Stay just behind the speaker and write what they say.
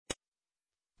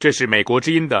这是美国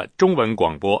之音的中文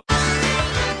广播。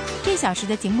这小时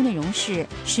的节目内容是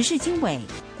时事经纬、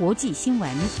国际新闻。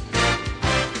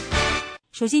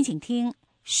首先请听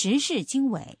时事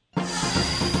经纬。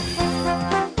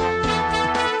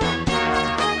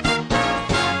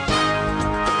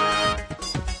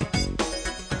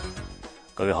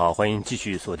各位好，欢迎继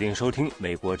续锁定收听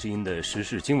美国之音的时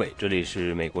事经纬，这里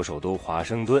是美国首都华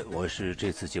盛顿，我是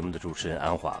这次节目的主持人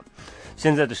安华。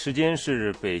现在的时间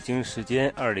是北京时间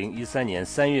2013年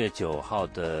3月9号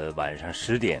的晚上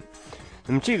10点。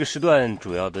那么这个时段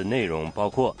主要的内容包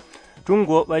括中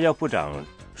国外交部长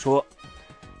说，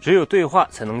只有对话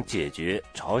才能解决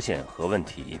朝鲜核问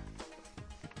题。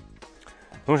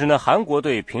同时呢，韩国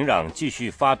对平壤继续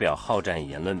发表好战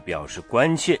言论表示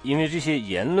关切，因为这些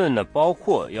言论呢，包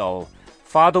括要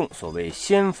发动所谓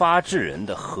先发制人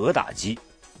的核打击。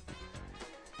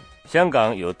香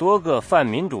港有多个泛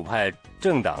民主派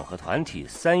政党和团体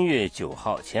3月9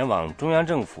号前往中央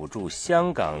政府驻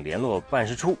香港联络办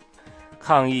事处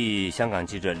抗议香港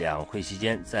记者两会期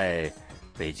间在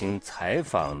北京采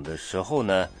访的时候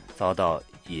呢，遭到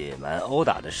野蛮殴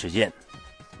打的事件。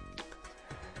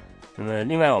那么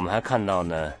另外我们还看到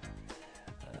呢，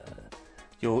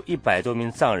有100多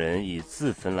名藏人以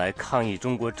自焚来抗议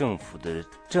中国政府的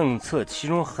政策，其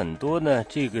中很多呢，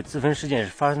这个自焚事件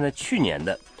是发生在去年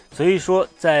的。所以说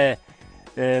在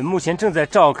目前正在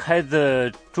召开的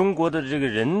中国的这个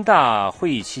人大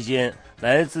会议期间，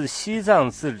来自西藏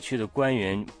自治区的官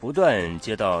员不断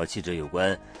接到记者有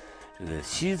关这个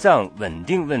西藏稳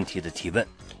定问题的提问。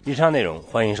以上内容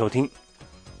欢迎收听。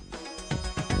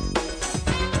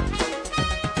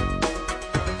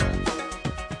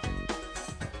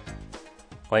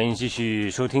欢迎继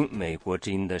续收听美国之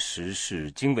音的时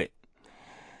事经纬。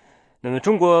那么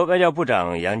中国外交部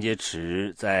长杨洁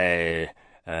篪在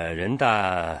人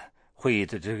大会议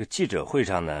的这个记者会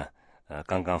上呢，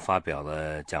刚刚发表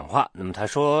了讲话。那么他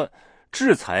说，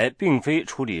制裁并非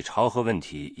处理朝核问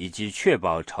题以及确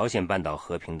保朝鲜半岛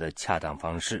和平的恰当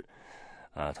方式。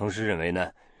同时认为呢，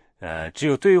只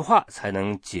有对话才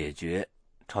能解决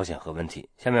朝鲜核问题。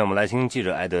下面我们来听记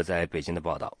者艾德在北京的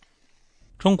报道。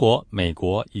中国、美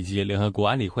国以及联合国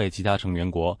安理会其他成员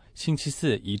国星期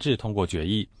四一致通过决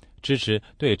议，支持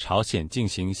对朝鲜进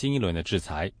行新一轮的制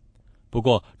裁。不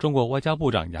过，中国外交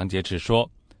部长杨洁篪说，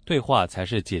对话才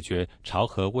是解决朝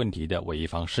核问题的唯一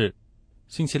方式。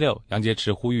星期六，杨洁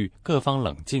篪呼吁各方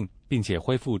冷静，并且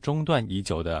恢复中断已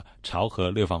久的朝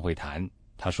核6方会谈。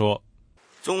他说，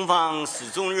中方始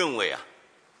终认为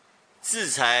制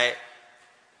裁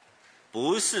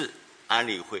不是安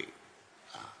理会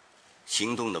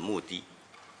行动的目的，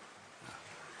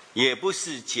也不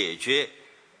是解决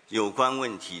有关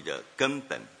问题的根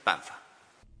本办法。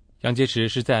杨洁篪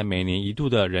是在每年一度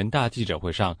的人大记者会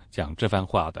上讲这番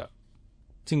话的。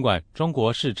尽管中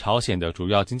国是朝鲜的主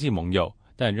要经济盟友，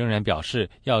但仍然表示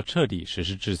要彻底实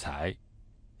施制裁。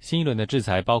新一轮的制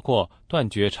裁包括断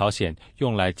绝朝鲜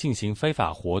用来进行非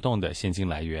法活动的现金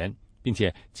来源，并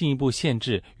且进一步限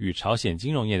制与朝鲜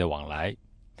金融业的往来。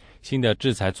新的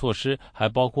制裁措施还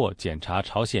包括检查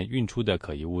朝鲜运出的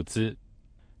可疑物资。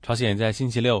朝鲜在星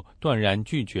期六断然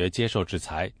拒绝接受制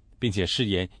裁，并且誓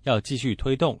言要继续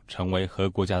推动成为核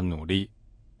国家的努力。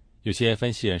有些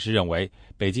分析人士认为，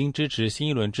北京支持新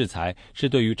一轮制裁是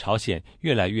对于朝鲜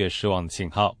越来越失望的信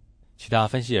号。其他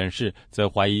分析人士则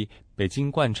怀疑北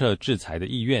京贯彻制裁的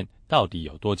意愿到底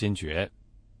有多坚决。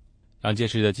杨洁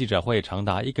篪的记者会长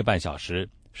达1个半小时，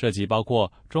涉及包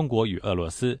括中国与俄罗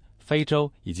斯、非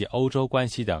洲以及欧洲关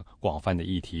系等广泛的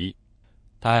议题。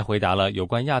他还回答了有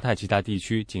关亚太其他地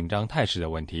区紧张态势的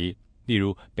问题，例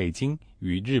如北京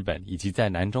与日本以及在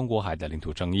南中国海的领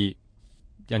土争议。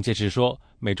杨洁篪说，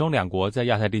美中两国在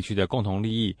亚太地区的共同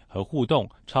利益和互动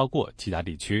超过其他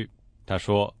地区。他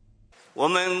说，我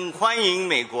们欢迎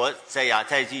美国在亚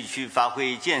太地区发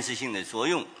挥建设性的作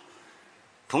用，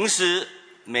同时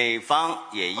美方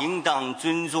也应当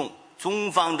尊重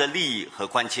中方的利益和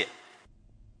关切。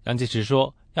杨洁篪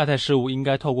说，亚太事务应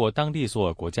该透过当地所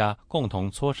有国家共同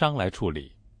磋商来处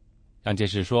理。杨洁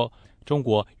篪说，中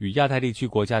国与亚太地区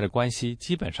国家的关系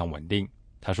基本上稳定。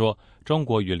他说，中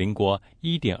国与邻国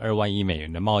 1.2 万亿美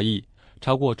元的贸易，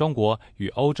超过中国与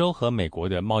欧洲和美国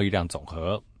的贸易量总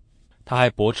和。他还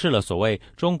驳斥了所谓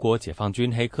中国解放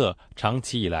军黑客长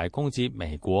期以来攻击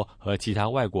美国和其他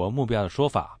外国目标的说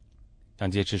法。杨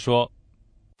洁篪说，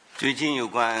最近有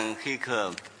关黑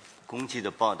客攻击的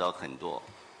报道很多，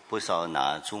不少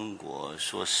拿中国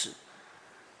说事，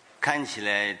看起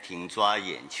来挺抓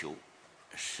眼球，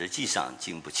实际上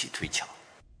经不起推敲。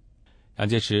杨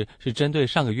洁篪是针对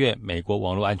上个月美国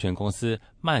网络安全公司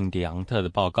曼迪昂特的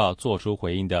报告做出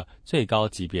回应的最高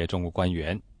级别中国官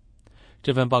员。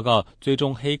这份报告追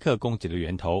踪黑客攻击的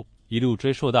源头，一路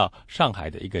追溯到上海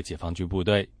的一个解放军部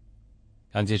队。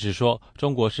杨洁篪说，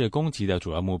中国是攻击的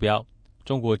主要目标，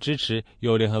中国支持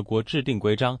由联合国制定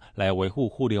规章来维护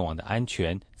互联网的安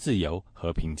全、自由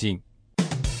和平静。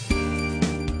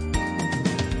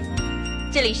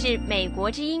这里是美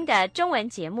国之音的中文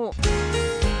节目。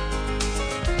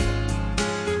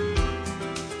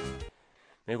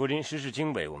美国之音时事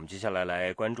经纬，我们接下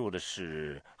来关注的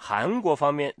是韩国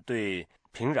方面对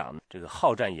平壤这个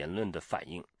好战言论的反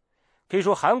应。可以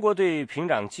说，韩国对平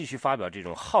壤继续发表这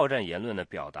种好战言论呢，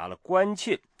表达了关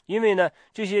切，因为呢，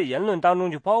这些言论当中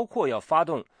就包括要发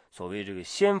动所谓这个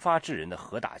先发制人的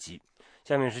核打击。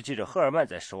下面是记者赫尔曼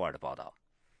在首尔的报道。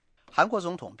韩国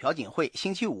总统朴槿惠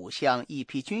星期五向一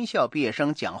批军校毕业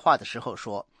生讲话的时候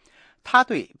说，他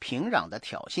对平壤的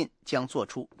挑衅将做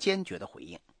出坚决的回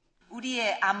应。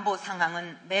우리의 안보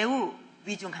상황은 매우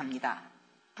위중합니다.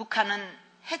 북한은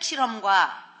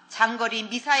핵실험과 장거리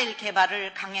미사일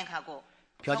개발을 강행하고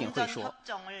朴槿惠说，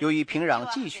由于平壤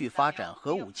继续发展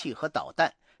核武器和导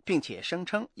弹，并且声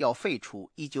称要废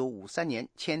除1953年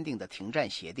签订的停战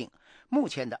协定，目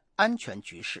前的安全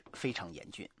局势非常严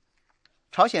峻。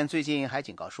朝鲜最近还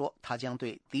警告说，他将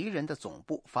对敌人的总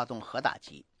部发动核打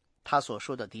击。他所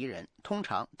说的敌人通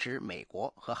常指美国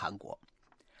和韩国。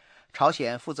朝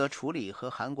鲜负责处理和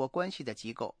韩国关系的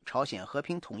机构朝鲜和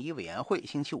平统一委员会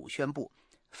星期五宣布，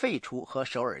废除和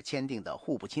首尔签订的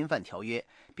互不侵犯条约，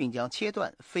并将切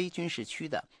断非军事区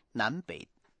的南北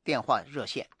电话热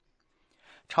线。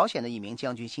朝鲜的一名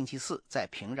将军星期四在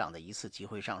平壤的一次集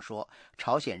会上说，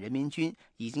朝鲜人民军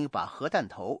已经把核弹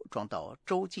头装到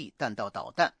洲际弹道导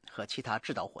弹和其他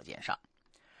制导火箭上。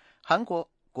韩国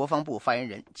国防部发言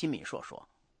人金敏硕说，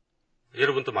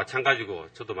 여러분도 마찬가지고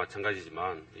저도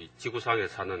마찬가지지만 이 지구상에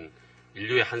사는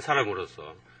인류의 한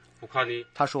사람으로서 북한이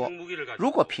他说，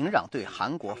如果平壤对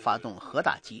韩国发动核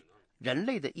打击，人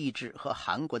类的意志和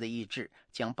韩国的意志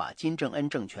将把金正恩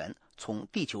政权从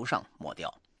地球上抹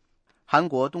掉。韩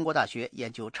国东国大学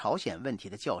研究朝鲜问题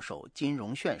的教授金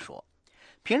荣炫说，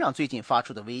平壤最近发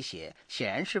出的威胁显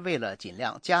然是为了尽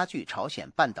量加剧朝鲜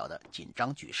半岛的紧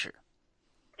张局势。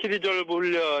 기리절부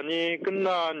훈련이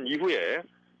끝난 이후에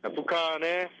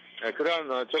북한의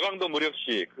그러한 저강도 무력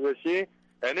시 그것이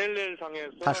NLL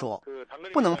상에서 他说，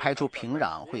不能排除平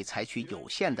壤会采取有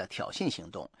限的挑衅行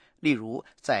动，例如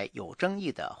在有争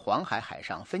议的黄海海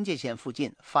上分界线附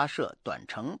近发射短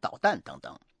程导弹等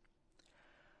等。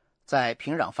在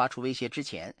平壤发出威胁之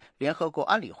前，联合国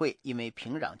安理会因为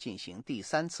平壤进行第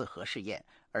3次核试验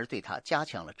而对它加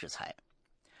强了制裁。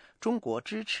中国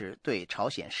支持对朝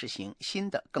鲜实行新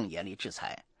的更严厉制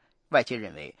裁，外界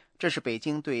认为这是北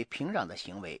京对平壤的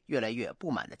行为越来越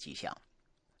不满的迹象。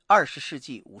20世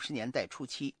纪50年代初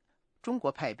期，中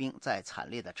国派兵在惨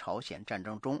烈的朝鲜战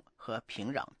争中和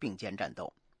平壤并肩战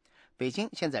斗。北京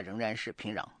现在仍然是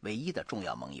平壤唯一的重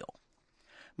要盟友。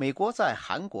美国在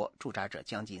韩国驻扎着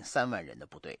将近3万人的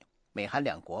部队，美韩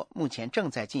两国目前正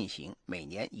在进行每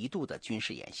年1度的军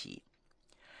事演习。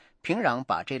平壤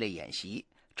把这类演习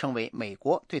称为美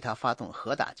国对他发动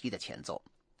核打击的前奏。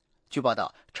据报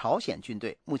道，朝鲜军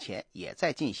队目前也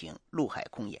在进行陆海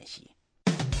空演习。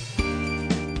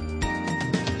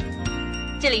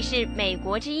这里是美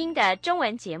国之音的中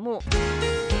文节目。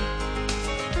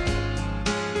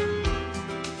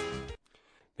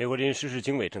美国之音时事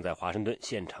经纬正在华盛顿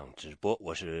现场直播，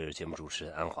我是节目主持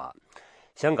人安华。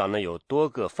香港呢有多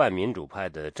个泛民主派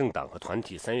的政党和团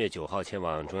体3月9号前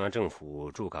往中央政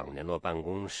府驻港联络办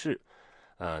公室，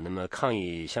那么抗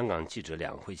议香港记者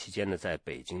两会期间呢在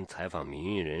北京采访民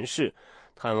运人士，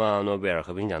探望诺贝尔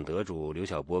和平奖得主刘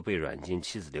晓波被软禁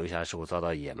妻子刘霞时候遭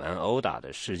到野蛮殴打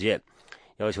的事件，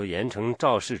要求严惩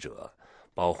肇事者，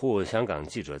保护香港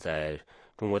记者在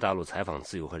中国大陆采访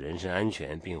自由和人身安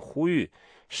全，并呼吁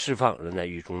释放仍在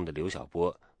狱中的刘晓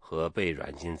波和被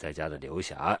软禁在家的刘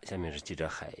霞。下面是记者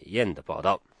海燕的报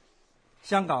道。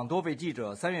香港多位记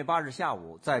者3月8日下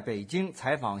午在北京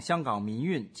采访香港民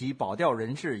运及保钓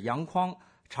人士杨匡，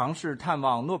尝试探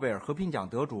望诺贝尔和平奖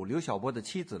得主刘晓波的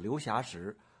妻子刘霞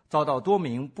时，遭到多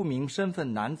名不明身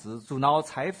份男子阻挠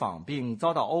采访并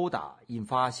遭到殴打，引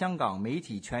发香港媒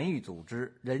体权益组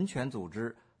织、人权组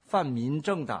织、泛民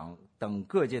政党等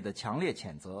各界的强烈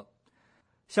谴责。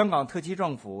香港特区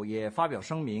政府也发表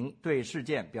声明，对事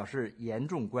件表示严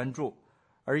重关注，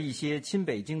而一些亲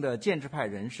北京的建制派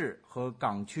人士和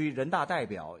港区人大代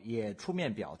表也出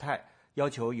面表态，要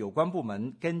求有关部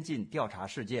门跟进调查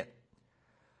事件。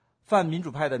泛民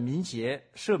主派的民协、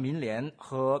社民联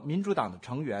和民主党的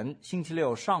成员星期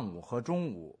六上午和中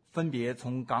午分别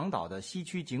从港岛的西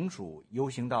区警署游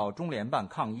行到中联办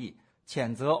抗议，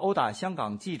谴责殴打香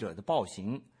港记者的暴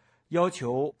行。要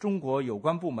求中国有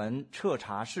关部门彻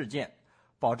查事件，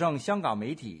保证香港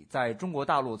媒体在中国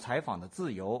大陆采访的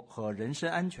自由和人身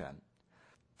安全。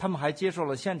他们还接受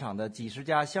了现场的几十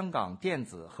家香港电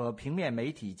子和平面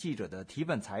媒体记者的提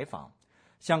问采访，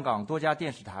香港多家电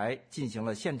视台进行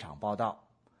了现场报道。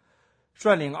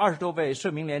率领20多位社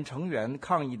民连成员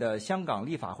抗议的香港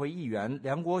立法会议员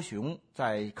梁国雄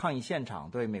在抗议现场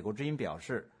对美国之音表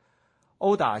示，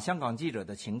殴打香港记者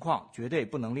的情况绝对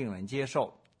不能令人接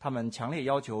受，他们强烈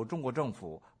要求中国政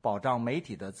府保障媒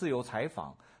体的自由采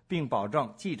访，并保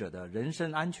证记者的人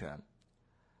身安全。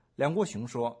梁国雄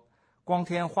说，光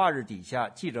天化日底下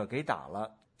记者给打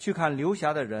了，去看刘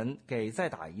霞的人给再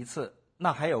打一次，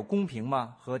那还有公平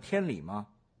吗？和天理吗？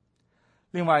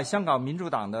另外，香港民主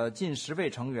党的近10位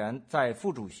成员在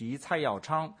副主席蔡耀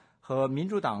昌和民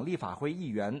主党立法会议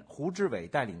员胡志伟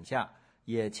带领下，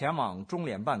也前往中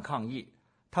联办抗议。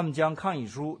他们将抗议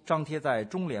书张贴在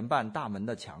中联办大门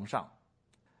的墙上。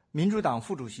民主党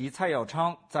副主席蔡耀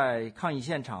昌在抗议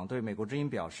现场对美国之音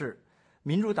表示，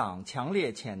民主党强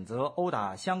烈谴责殴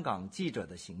打香港记者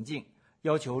的行径，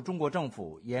要求中国政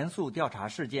府严肃调查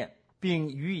事件，并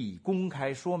予以公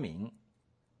开说明。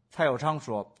蔡耀昌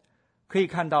说，可以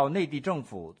看到内地政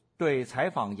府对采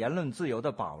访言论自由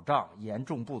的保障严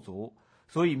重不足，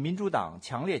所以民主党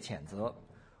强烈谴责。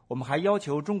我们还要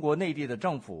求中国内地的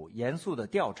政府严肃地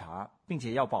调查，并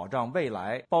且要保障未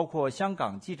来包括香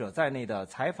港记者在内的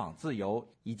采访自由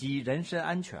以及人身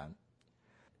安全。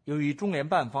由于中联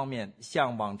办方面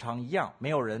像往常一样没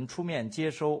有人出面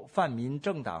接收泛民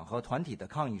政党和团体的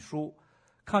抗议书，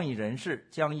抗议人士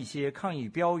将一些抗议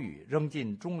标语扔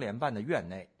进中联办的院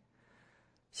内。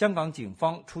香港警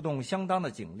方出动相当的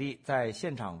警力在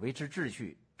现场维持秩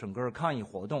序，整个抗议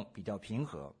活动比较平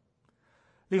和。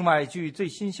另外，据最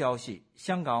新消息，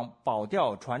香港保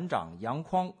钓船长杨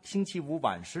匡星期五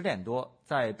晚10点多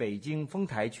在北京丰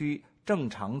台区正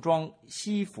常庄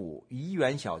西府怡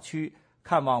园小区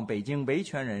看望北京维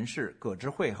权人士葛之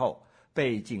慧后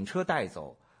被警车带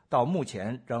走，到目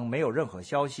前仍没有任何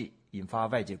消息，引发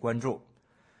外界关注。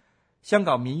香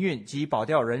港民运及保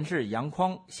钓人士杨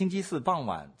匡星期四傍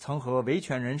晚曾和维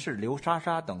权人士刘莎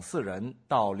莎等4人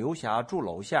到刘霞住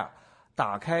楼下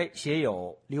打开写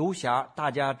有刘霞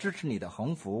大家支持你的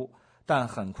横幅，但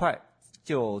很快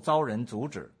就遭人阻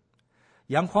止。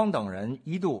杨匡等人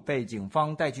一度被警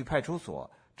方带去派出所，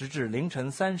直至凌晨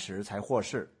3时才获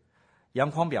释。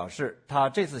杨匡表示，他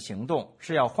这次行动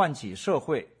是要唤起社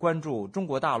会关注中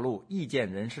国大陆意见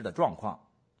人士的状况。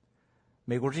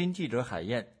美国之音记者海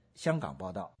燕香港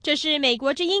报道。这是美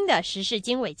国之音的时事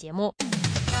经纬节目。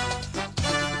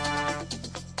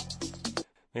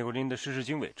美国之音的时事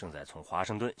经纬正在从华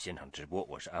盛顿现场直播，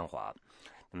我是安华。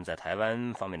那么在台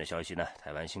湾方面的消息呢，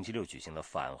台湾星期六举行了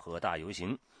反核大游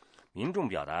行，民众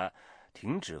表达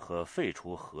停止和废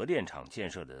除核电厂建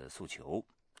设的诉求。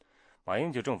马英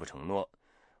九政府承诺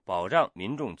保障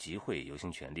民众集会游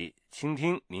行权利，倾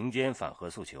听民间反核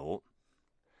诉求。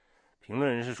评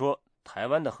论人士说，台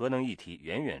湾的核能议题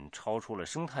远远超出了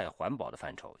生态环保的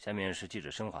范畴。下面是记者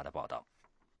申华的报道。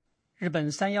日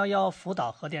本311福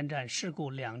岛核电站事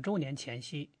故2周年前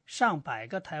夕，上百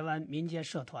个台湾民间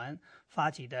社团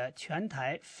发起的全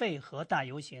台废核大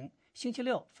游行，星期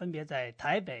六分别在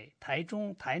台北、台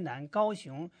中、台南、高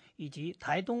雄以及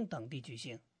台东等地举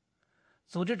行。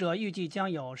组织者预计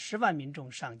将有10万民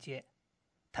众上街。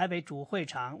台北主会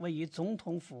场位于总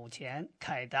统府前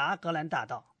凯达格兰大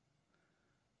道。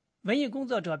文艺工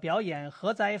作者表演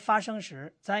核灾发生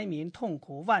时灾民痛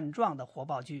苦万状的火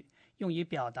爆剧，用以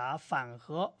表达反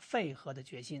核废核的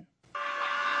决心。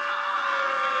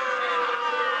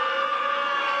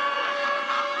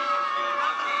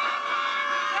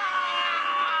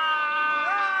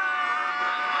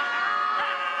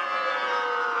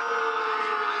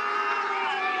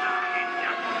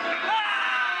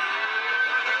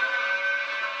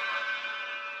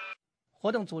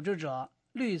活动组织者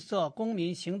绿色公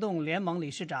民行动联盟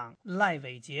理事长赖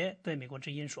伟杰对美国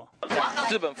之音说，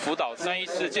日本福岛3·11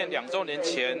事件2周年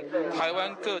前，台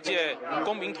湾各界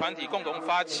公民团体共同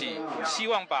发起，希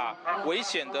望把危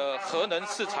险的核能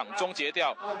市场终结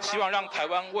掉，希望让台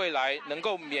湾未来能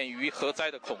够免于核灾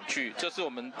的恐惧，这是我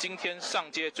们今天上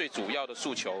街最主要的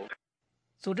诉求。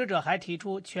组织者还提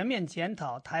出全面检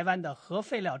讨台湾的核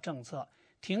废料政策，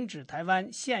停止台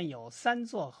湾现有3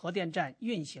座核电站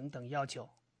运行等要求。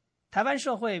台湾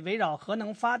社会围绕核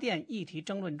能发电议题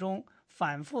争论中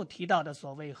反复提到的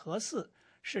所谓核4，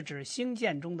是指兴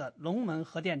建中的龙门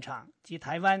核电厂及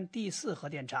台湾第4核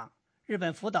电厂。日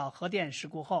本福岛核电事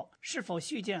故后，是否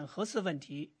续建核4问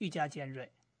题愈加尖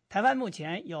锐。台湾目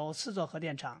前有4座核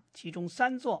电厂，其中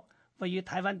3座位于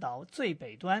台湾岛最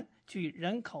北端，距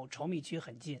人口稠密区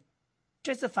很近。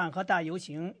这次反核大游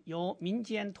行由民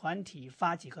间团体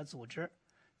发起和组织，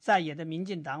在野的民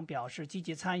进党表示积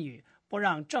极参与，不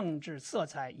让政治色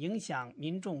彩影响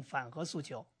民众反核诉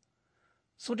求。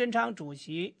苏贞昌主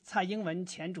席、蔡英文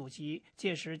前主席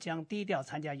届时将低调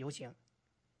参加游行。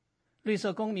绿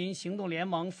色公民行动联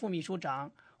盟副秘书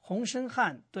长洪申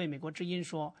翰对美国之音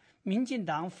说，民进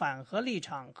党反核立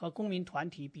场和公民团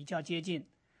体比较接近，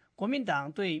国民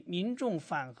党对民众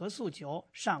反核诉求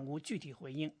尚无具体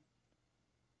回应。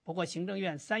不过行政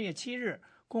院3月7日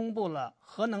公布了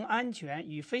核能安全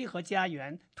与非核家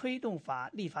园推动法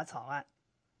立法草案。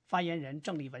发言人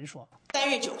郑丽文说，3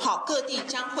月9号各地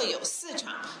将会有4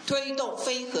场推动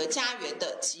非核家园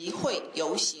的集会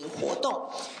游行活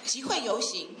动。集会游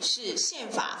行是宪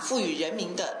法赋予人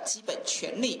民的基本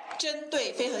权利。针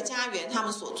对非核家园他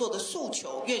们所做的诉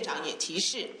求，院长也提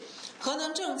示，核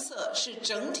能政策是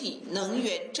整体能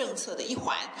源政策的一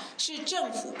环，是政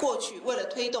府过去为了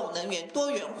推动能源多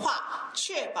元化，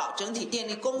确保整体电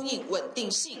力供应稳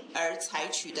定性而采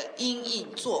取的因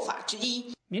应做法之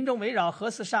一。民众围绕核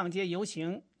4上街游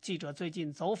行，记者最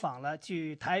近走访了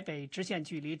距台北直线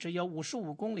距离只有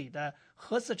55公里的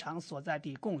核4厂所在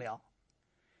地贡寮。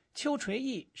邱垂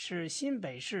义是新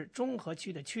北市中和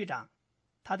区的区长，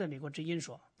他对美国之音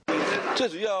说，最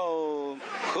主要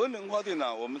核能发电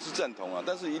我们是赞同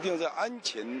但是一定要在安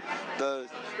全的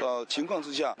情况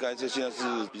之下，这现在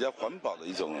是比较环保的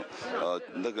一种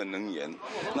那个能源。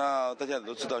那大家也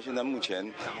都知道，现在目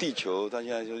前地球它现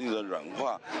在就一种软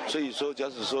化，所以说假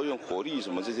使说用火力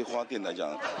什么这些发电来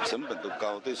讲，成本都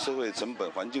高，对社会成本、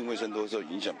环境卫生都受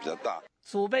影响比较大。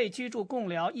祖辈居住贡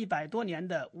寮100多年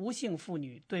的吴姓妇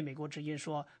女对美国之音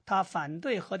说，她反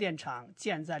对核电厂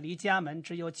建在离家门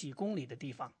只有几公里的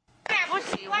地方。不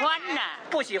喜欢了，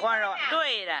不喜欢是吧？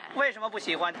对了，为什么不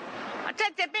喜欢？在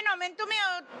这边我们都没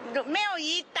有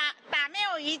鱼打没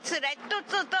有鱼吃来，肚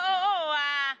子都饿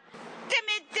啊。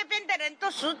这边的人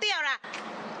都死掉了，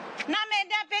那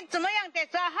边怎么样的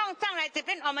时候放上来，这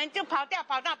边我们就跑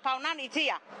哪里去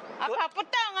啊？跑不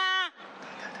动啊，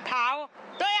跑。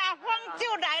对啊，风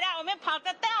就来了，我们跑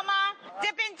得到吗？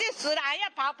这边就死了，还要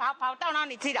跑到哪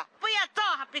里去了？不要做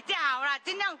比较好啦，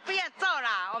尽量不要做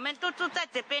啦，我们都住在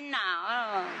这边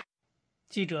啦。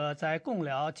记者在贡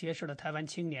寮结识了台湾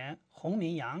青年洪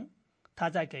民阳，他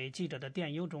在给记者的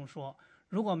电邮中说，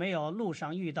如果没有路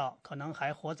上遇到，可能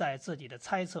还活在自己的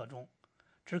猜测中。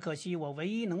只可惜我唯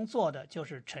一能做的就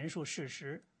是陈述事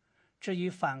实。至于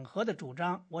反核的主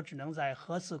张，我只能在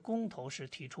核4公投时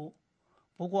提出。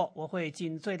不过我会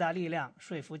尽最大力量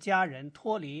说服家人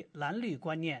脱离蓝绿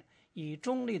观念，以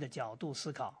中立的角度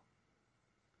思考。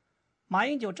马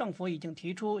英九政府已经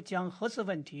提出将核4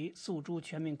问题诉诸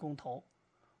全民公投，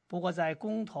不过在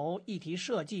公投议题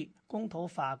设计、公投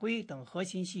法规等核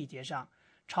心细节上，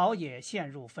朝野陷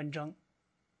入纷争。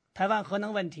台湾核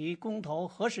能问题公投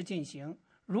何时进行、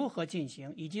如何进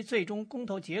行，以及最终公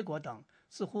投结果等，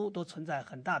似乎都存在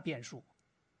很大变数。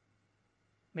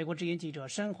美国之音记者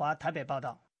申华台北报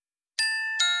道。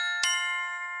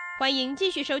欢迎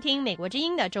继续收听美国之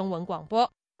音的中文广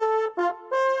播。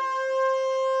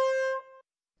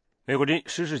美国之音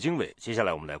时事经纬，接下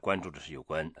来我们来关注的是有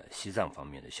关西藏方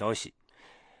面的消息。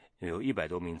有100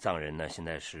多名藏人呢，现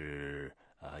在是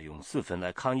用自焚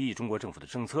来抗议中国政府的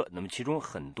政策。那么其中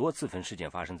很多自焚事件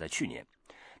发生在去年。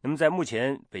那么在目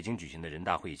前北京举行的人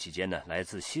大会议期间呢，来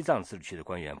自西藏自治区的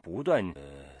官员不断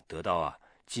得到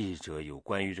记者有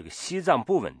关于这个西藏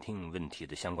不稳定问题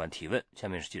的相关提问。下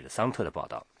面是记者桑特的报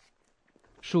道。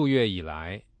数月以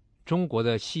来，中国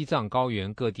的西藏高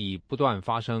原各地不断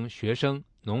发生学生、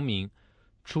农民、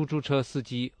出租车司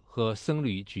机和僧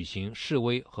侣举行示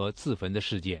威和自焚的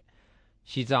事件。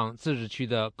西藏自治区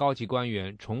的高级官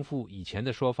员重复以前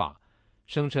的说法，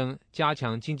声称加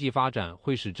强经济发展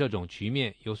会使这种局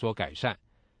面有所改善。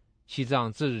西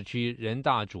藏自治区人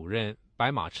大主任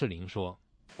白马赤林说，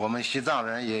我们西藏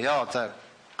人也要在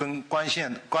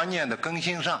观念的更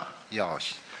新上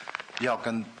要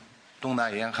跟东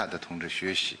南沿海的同志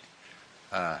学习，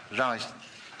让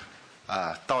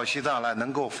到西藏来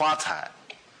能够发财，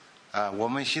我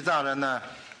们西藏人呢，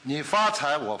你发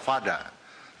财我发展，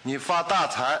你发大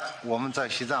财，我们在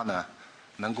西藏呢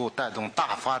能够带动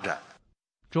大发展。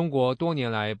中国多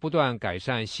年来不断改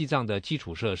善西藏的基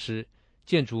础设施，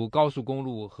建筑高速公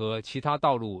路和其他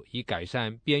道路，以改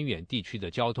善边远地区的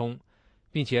交通，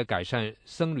并且改善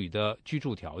僧侣的居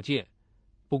住条件。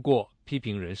不过，批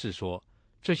评人士说，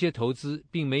这些投资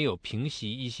并没有平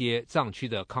息一些藏区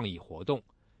的抗议活动。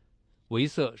维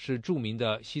瑟是著名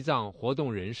的西藏活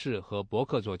动人士和博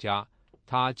客作家，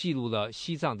他记录了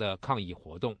西藏的抗议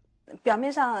活动。表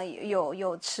面上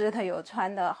有吃的有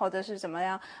穿的，或者是怎么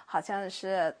样，好像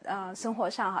是生活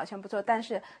上好像不错，但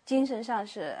是精神上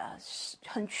是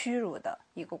很屈辱的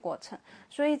一个过程。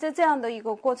所以在这样的一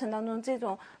个过程当中，这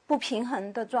种不平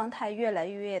衡的状态越来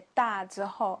越大之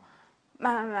后，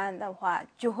慢慢的话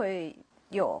就会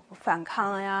有反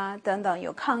抗呀等等，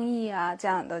有抗议啊这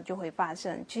样的就会发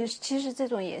生。其实这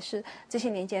种也是这些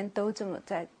年间都这么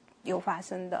在有发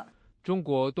生的。中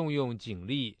国动用警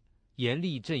力严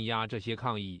厉镇压这些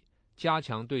抗议，加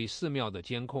强对寺庙的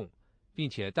监控，并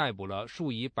且逮捕了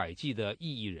数以百计的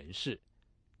异议人士。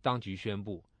当局宣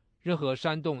布，任何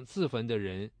煽动自焚的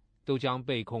人都将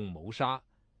被控谋杀，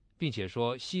并且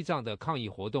说西藏的抗议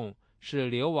活动是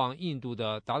流亡印度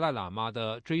的达赖喇嘛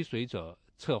的追随者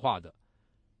策划的。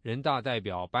人大代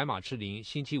表白马赤林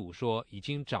星期五说，已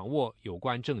经掌握有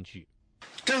关证据。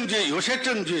有些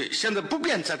证据现在不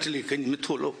便在这里给你们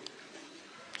透露。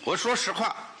我说实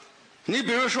话，你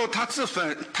比如说他自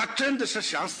焚，他真的是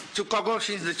想死就高高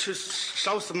兴兴的去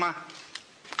烧死吗？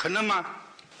可能吗？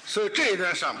所以这一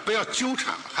点上不要纠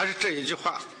缠，还是这一句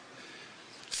话，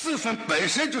自焚本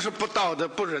身就是不道德、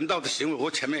不人道的行为，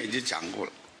我前面已经讲过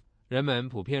了。人们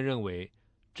普遍认为，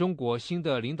中国新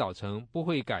的领导层不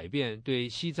会改变对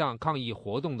西藏抗议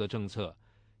活动的政策，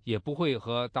也不会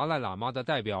和达赖喇嘛的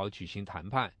代表举行谈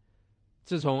判。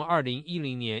自从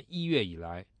2010年1月以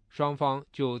来，双方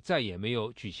就再也没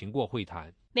有举行过会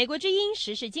谈。美国之音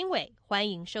时事经纬，欢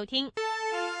迎收听。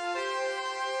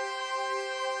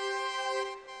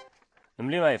那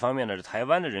么另外一方面呢，是台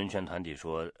湾的人权团体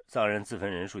说，藏人自焚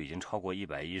人数已经超过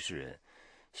110人，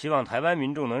希望台湾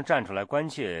民众能站出来关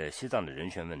切西藏的人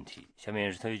权问题。下面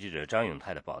是特约记者张永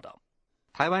泰的报道。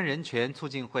台湾人权促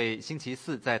进会星期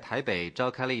四在台北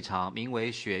召开了一场名为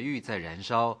“血域在燃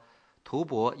烧，图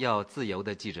博要自由”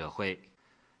的记者会。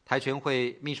台全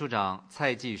会秘书长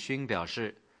蔡继勋表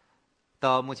示，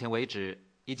到目前为止，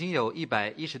已经有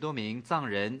110多名藏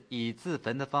人以自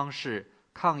焚的方式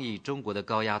抗议中国的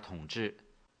高压统治。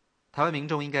台湾民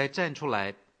众应该站出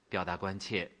来表达关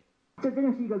切。这真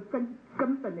的是一个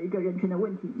根本的一个人权的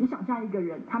问题。你想象一个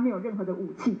人，他没有任何的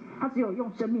武器，他只有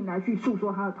用生命来去诉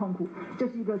说他的痛苦，这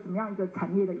是一个什么样一个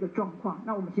产业的一个状况？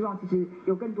那我们希望其实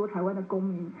有更多台湾的公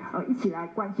民一起来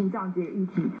关心这样子的议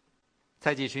题。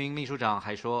蔡继勋秘书长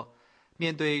还说，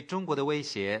面对中国的威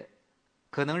胁，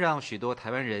可能让许多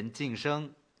台湾人晋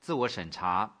升、自我审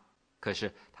查。可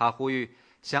是他呼吁，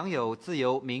享有自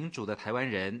由民主的台湾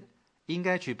人应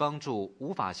该去帮助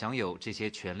无法享有这些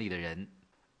权利的人。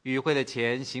与会的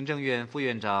前行政院副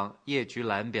院长叶菊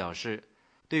兰表示，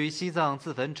对于西藏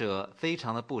自焚者非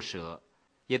常的不舍，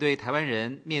也对台湾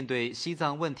人面对西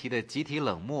藏问题的集体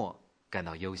冷漠感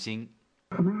到忧心。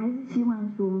我们还是希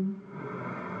望说，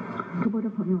图博的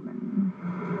朋友们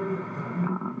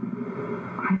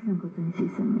还是能够珍惜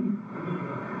生命。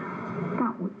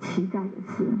但我期待的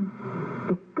是，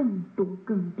有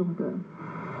更多的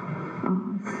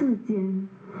世间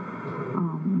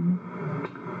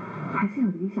还是有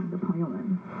理想的朋友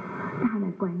们，大家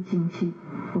来关心起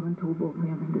我们图博朋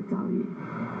友们的遭遇，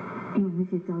因为那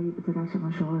些遭遇不知道什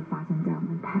么时候会发生在我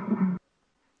们台湾。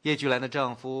叶菊兰的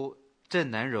丈夫郑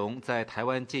南荣在台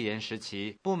湾戒严时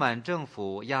期不满政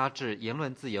府压制言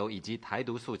论自由以及台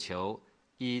独诉求，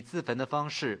以自焚的方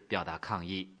式表达抗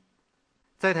议。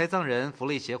在台藏人福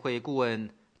利协会顾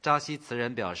问扎西慈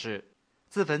仁表示，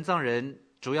自焚藏人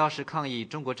主要是抗议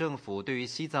中国政府对于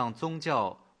西藏宗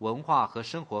教、文化和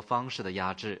生活方式的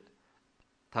压制。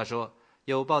他说，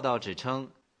有报道指称，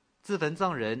自焚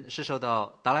藏人是受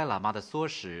到达赖喇嘛的唆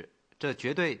使，这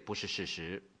绝对不是事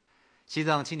实。西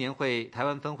藏青年会台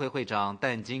湾分会会长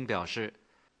但金表示，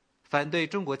反对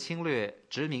中国侵略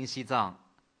殖民西藏，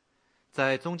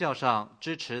在宗教上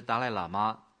支持达赖喇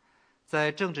嘛，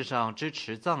在政治上支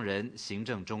持藏人行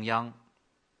政中央。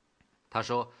他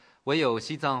说，唯有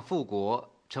西藏复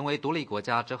国成为独立国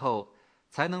家之后，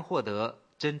才能获得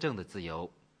真正的自由。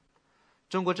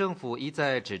中国政府一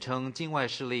再指称境外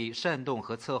势力煽动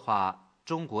和策划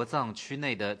中国藏区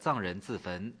内的藏人自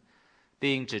焚，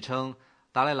并指称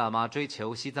达赖喇嘛追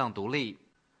求西藏独立。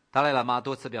达赖喇嘛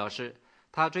多次表示，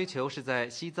他追求是在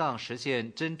西藏实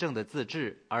现真正的自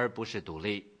治，而不是独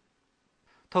立。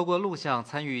透过录像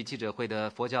参与记者会的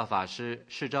佛教法师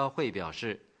释昭慧表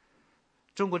示，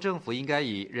中国政府应该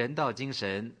以人道精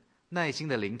神耐心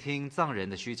地聆听藏人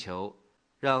的需求，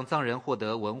让藏人获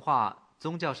得文化、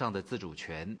宗教上的自主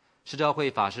权。释昭慧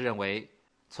法师认为，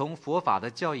从佛法的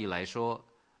教义来说，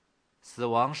死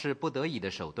亡是不得已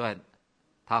的手段。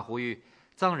他呼吁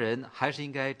藏人还是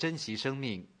应该珍惜生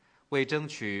命，为争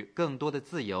取更多的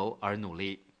自由而努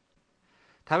力。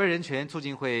台湾人权促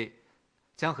进会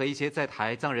将和一些在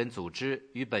台藏人组织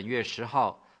于本月10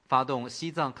号发动西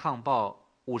藏抗暴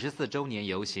54周年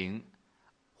游行。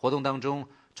活动当中，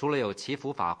除了有祈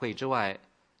福法会之外，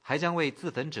还将为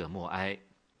自焚者默哀。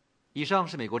以上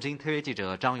是美国之音特约记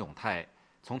者张永泰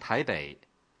从台北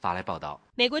发来报道。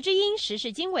美国之音时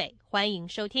事经纬，欢迎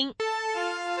收听。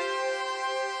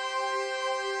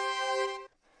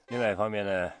另外一方面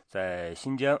呢，在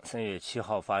新疆3月7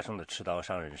号发生的持刀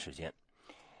伤人事件，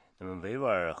那么维吾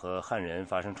尔和汉人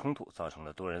发生冲突，造成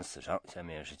了多人死伤。下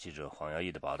面是记者黄耀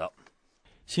义的报道。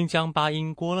新疆巴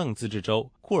音郭楞自治州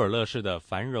库尔勒市的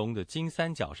繁荣的金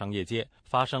三角商业街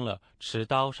发生了持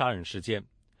刀杀人事件。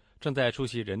正在出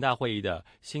席人大会议的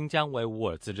新疆维吾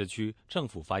尔自治区政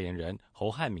府发言人侯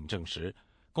汉敏证实，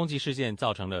攻击事件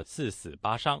造成了4死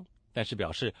8伤，但是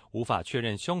表示无法确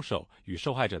认凶手与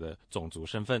受害者的种族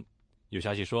身份。有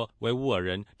消息说，维吾尔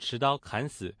人持刀砍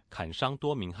死、砍伤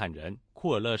多名汉人，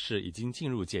库尔勒市已经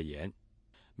进入戒严。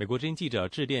美国之音记者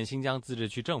致电新疆自治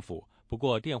区政府，不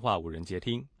过电话无人接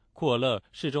听。库尔勒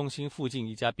市中心附近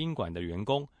一家宾馆的员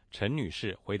工陈女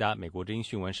士回答美国之音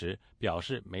讯问时，表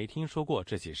示没听说过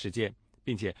这起事件，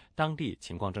并且当地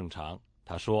情况正常。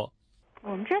她说：“我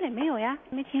们这里没有呀，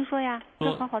没听说呀，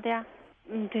都好好的呀。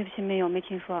对不起，没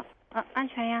听说。安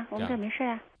全呀，我们这没事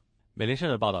呀。”美联社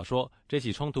的报道说，这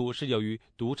起冲突是由于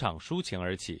赌场输钱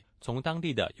而起，从当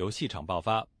地的游戏场爆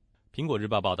发。苹果日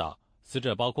报报道，死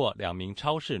者包括2名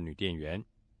超市女店员。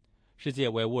世界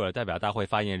维吾尔代表大会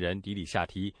发言人迪里夏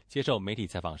提接受媒体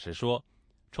采访时说，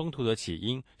冲突的起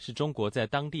因是中国在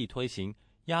当地推行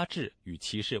压制与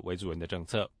歧视维族人的政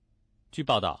策。据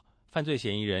报道，犯罪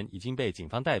嫌疑人已经被警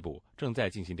方逮捕，正在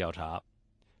进行调查。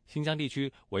新疆地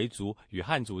区维族与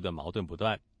汉族的矛盾不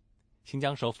断。新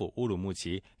疆首府乌鲁木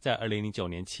齐在2009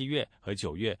年7月和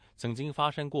9月曾经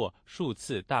发生过数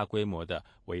次大规模的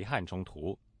维汉冲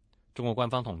突。中国官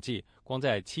方统计，光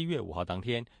在7月5号当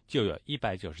天就有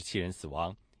197人死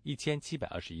亡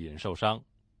，1721人受伤。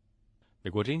美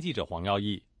国之音记者黄耀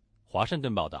义，华盛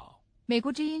顿报道。美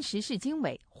国之音时事经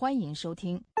纬，欢迎收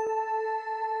听。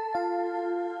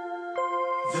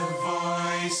The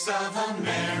Voice of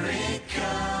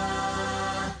America。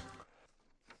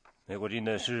美国之音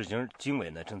的时事经纬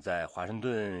呢，正在华盛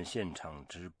顿现场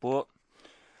直播。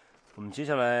我们接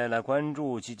下来关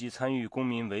注积极参与公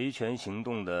民维权行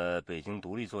动的北京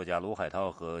独立作家卢海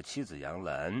涛和妻子杨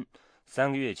澜。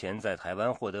3个月前在台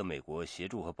湾获得美国协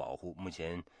助和保护，目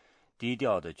前低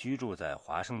调的居住在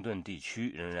华盛顿地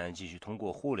区，仍然继续通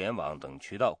过互联网等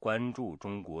渠道关注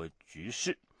中国局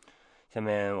势。下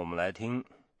面我们来听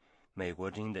美国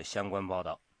之音的相关报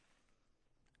道。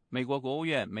美国国务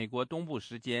院美国东部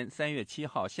时间3月7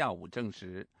号下午证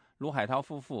实，卢海涛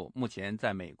夫妇目前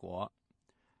在美国。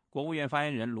国务院发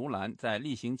言人卢兰在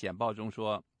例行简报中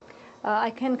说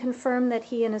I can confirm that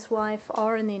he and his wife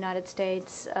are in the United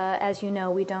States. As you know,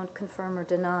 we don't confirm or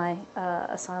deny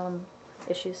asylum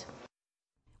issues.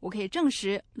 我可以证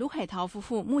实，卢海涛夫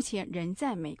妇目前人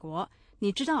在美国。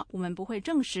你知道，我们不会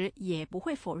证实，也不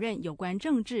会否认有关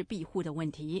政治庇护的问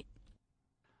题。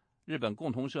日本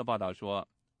共同社报道说，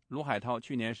卢海涛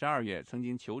去年12月曾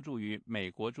经求助于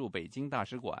美国驻北京大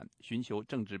使馆，寻求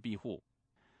政治庇护。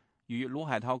与卢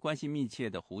海涛关系密切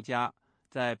的胡佳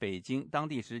在北京当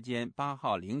地时间8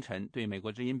号凌晨对美国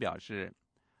之音表示，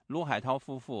卢海涛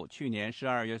夫妇去年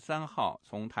12月3号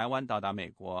从台湾到达美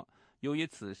国，由于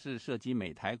此事涉及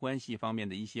美台关系方面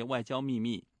的一些外交秘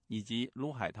密，以及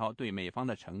卢海涛对美方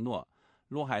的承诺，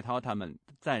卢海涛他们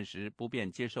暂时不便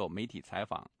接受媒体采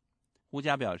访。胡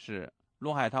佳表示，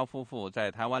卢海涛夫妇在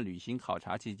台湾旅行考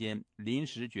察期间临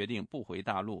时决定不回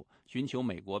大陆，寻求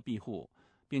美国庇护，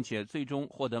并且最终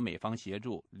获得美方协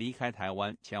助离开台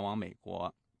湾前往美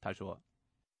国。他说，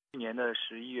去年的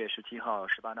11月17号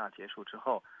18大结束之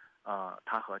后，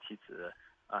他和妻子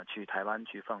去台湾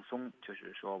去放松，就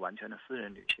是说完全的私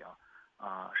人旅行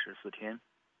，14天，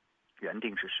原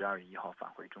定是12月1号返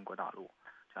回中国大陆，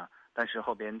这样，但是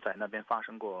后边在那边发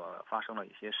生了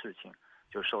一些事情，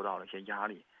就受到了一些压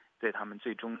力，对他们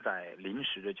最终在临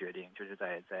时的决定，就是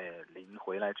在临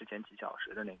回来之前几小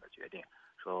时的那个决定，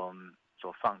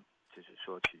就是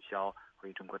说取消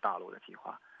回中国大陆的计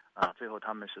划最后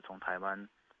他们是从台湾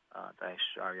在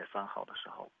12月3号的时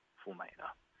候赴美的。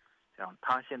这样，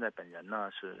他现在本人呢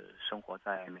是生活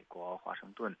在美国华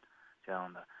盛顿这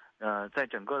样的。在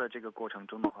整个的这个过程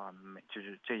中的话，就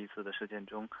是这一次的事件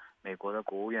中，美国的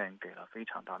国务院给了非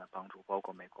常大的帮助，包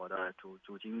括美国的驻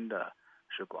京的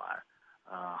使馆，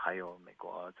还有美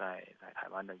国在台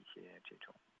湾的一些这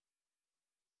种。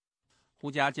胡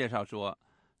佳介绍说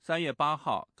，3月8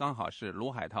号刚好是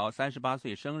卢海涛38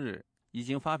岁生日，已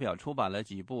经发表出版了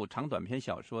几部长短篇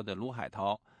小说的卢海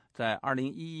涛在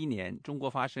2011年中国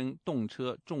发生动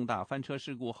车重大翻车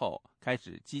事故后，开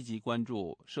始积极关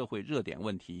注社会热点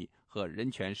问题和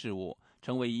人权事务，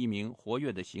成为一名活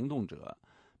跃的行动者，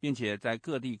并且在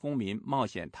各地公民冒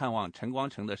险探望陈光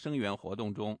诚的声援活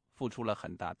动中付出了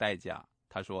很大代价。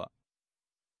他说，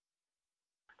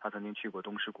他曾经去过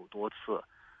东石谷多次，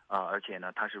而且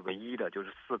呢，他是唯一的，就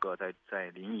是4个在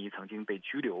临沂曾经被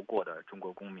拘留过的中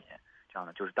国公民。这样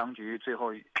的，就是当局最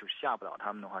后就是吓不倒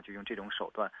他们的话，就用这种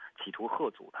手段企图吓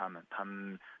阻他们。他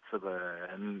们4个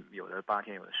人有的8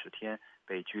天，有的10天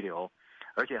被拘留。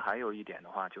而且还有一点的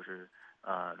话，就是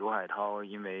卢海涛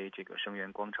因为这个声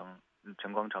援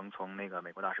陈光诚从那个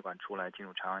美国大使馆出来进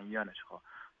入长安医院的时候，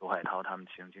卢海涛他们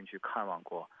曾经去看望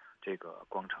过这个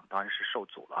光诚，当然是受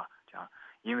阻了。这样，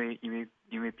因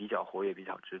为比较活跃，比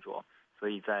较执着。所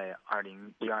以在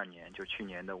2012年，就去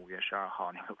年的5月12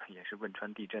号，那个也是汶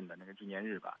川地震的那个纪念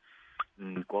日吧，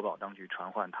国保当局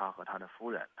传唤他和他的夫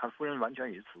人，他的夫人完全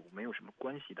与此没有什么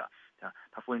关系的，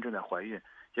他夫人正在怀孕，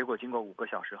结果经过5个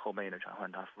小时后半夜的传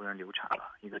唤，他夫人流产了，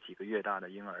一个几个月大的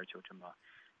婴儿就这么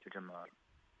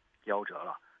夭折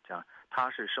了。这样，他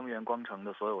是声援光诚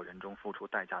的所有人中付出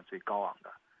代价最高昂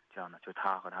的，这样的就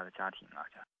他和他的家庭啊。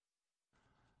这样，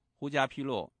胡佳披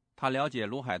露，他了解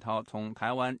卢海涛从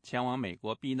台湾前往美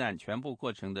国避难全部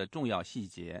过程的重要细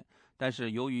节，但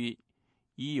是由于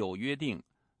已有约定，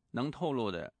能透露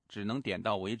的只能点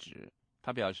到为止。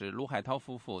他表示，卢海涛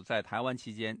夫妇在台湾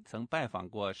期间曾拜访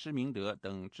过施明德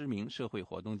等知名社会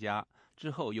活动家，之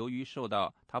后由于受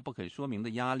到他不肯说明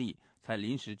的压力，才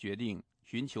临时决定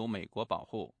寻求美国保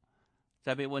护。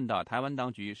在被问到台湾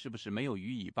当局是不是没有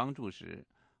予以帮助时，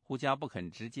胡佳不肯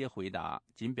直接回答，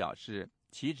仅表示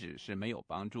岂止是没有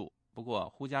帮助。不过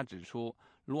胡佳指出，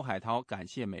卢海涛感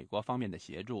谢美国方面的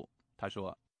协助。他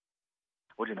说，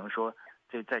我只能说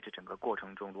在这整个过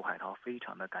程中，卢海涛非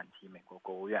常的感激美国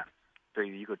国务院对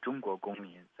于一个中国公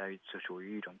民在处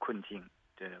于一种困境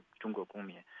的中国公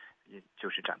民，也就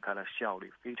是展开了效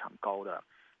率非常高的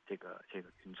这个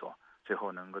运作，最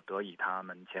后能够得以他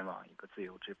们前往一个自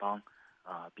由之邦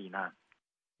避难。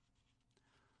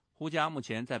胡佳目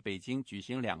前在北京举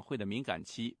行2会的敏感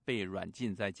期，被软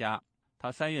禁在家。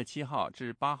他3月7号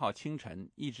至8号清晨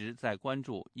一直在关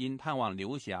注因探望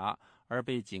刘霞而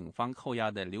被警方扣押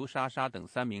的刘莎莎等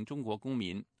3名中国公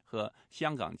民和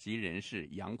香港籍人士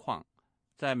杨矿。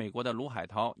在美国的卢海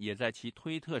涛也在其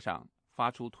推特上发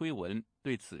出推文，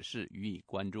对此事予以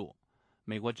关注。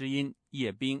美国之音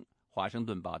叶冰，华盛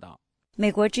顿报道。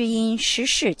美国之音时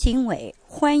事经纬，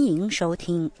欢迎收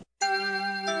听。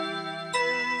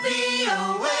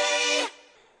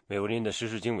美国之音的时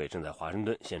事经纬正在华盛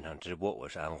顿现场直播，我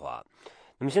是安华。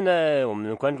那么现在我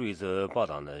们关注一则报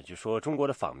道呢，就说中国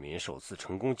的访民首次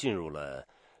成功进入了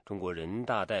中国人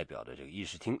大代表的这个议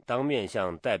事厅，当面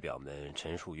向代表们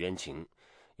陈述冤情。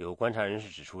有观察人士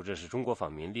指出，这是中国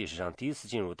访民历史上第一次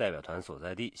进入代表团所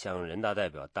在地，向人大代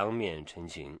表当面陈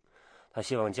情。他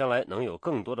希望将来能有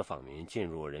更多的访民进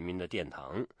入人民的殿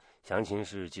堂。详情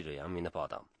是记者杨明的报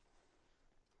道。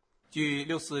据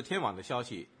64天网的消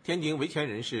息，天津维权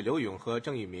人士刘勇和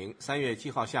郑玉明3月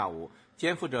7号下午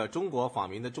肩负着中国访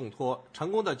民的重托，成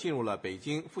功地进入了北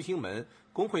京复兴门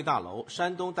工会大楼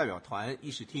山东代表团议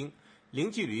事厅，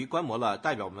零距离观摩了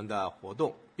代表们的活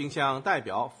动，并向代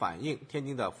表反映天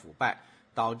津的腐败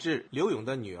导致刘勇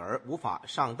的女儿无法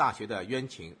上大学的冤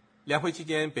情。2会期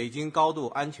间，北京高度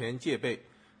安全戒备，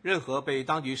任何被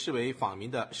当局视为访民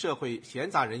的社会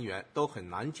闲杂人员都很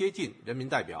难接近人民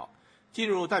代表，进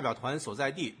入代表团所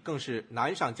在地更是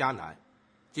难上加难。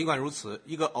尽管如此，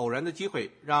一个偶然的机会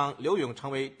让刘勇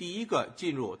成为第一个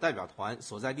进入代表团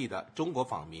所在地的中国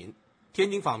访民。天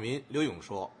津访民刘勇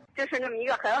说，这是那么一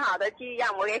个很好的机遇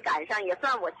让我给赶上，也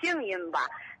算我幸运吧。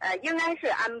应该是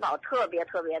安保特别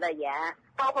的严，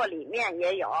包括里面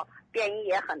也有便衣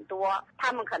也很多，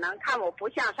他们可能看我不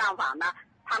像上访的，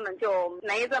他们就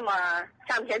没这么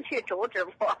上前去阻止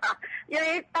我。因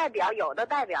为有的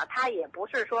代表他也不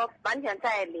是说完全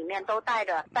在里面都带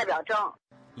着代表证。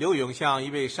刘勇向一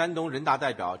位山东人大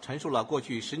代表陈述了过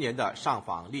去10年的上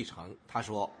访历程。他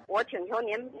说，我请求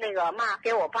您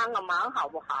给我帮个忙好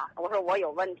不好？我说我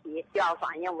有问题需要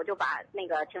反映，我就把那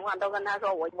个情况都跟他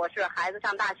说，我是孩子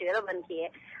上大学的问题，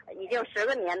已经10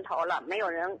个年头了，没有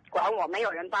人管我，没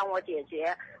有人帮我解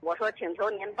决。我说请求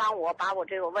您帮我把我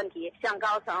这个问题向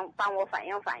高层帮我反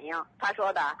映。他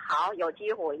说的好，有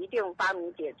机会我一定帮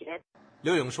你解决。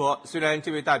刘勇说，虽然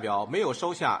这位代表没有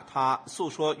收下他诉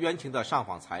说冤情的上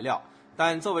访材料，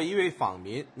但作为一位访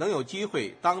民能有机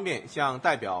会当面向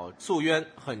代表诉冤，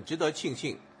很值得庆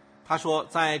幸。他说，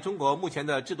在中国目前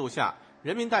的制度下，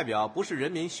人民代表不是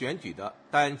人民选举的，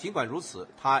但尽管如此，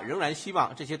他仍然希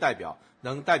望这些代表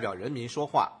能代表人民说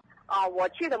话。我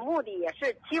去的目的也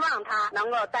是希望他能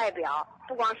够代表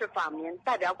不光是访民，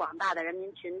代表广大的人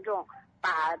民群众，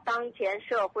把当前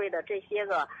社会的这些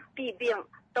个弊病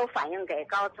都反映给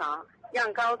高层，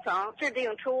让高层制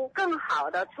定出更好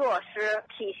的措施，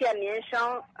体现民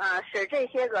生，使这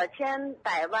些个千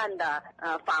百万的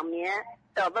访民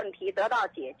的问题得到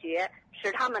解决，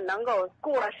使他们能够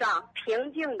过上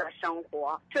平静的生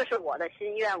活，这是我的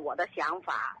心愿，我的想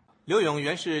法。刘勇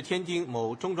原是天津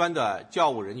某中专的教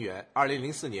务人员。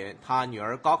2004年，他女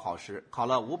儿高考时考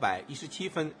了517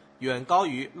分，远高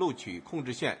于录取控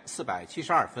制线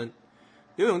472分。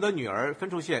刘勇的女儿分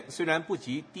数线虽然不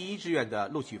及第一志愿的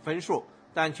录取分数，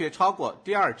但却超过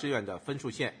第二志愿的分数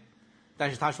线。但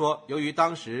是他说，由于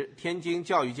当时天津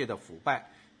教育界的腐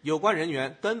败，有关人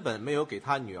员根本没有给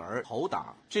他女儿投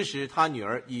档，致使他女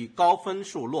儿以高分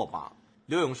数落榜。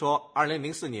刘勇说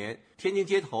，2004年天津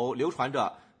街头流传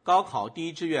着高考第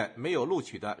一志愿没有录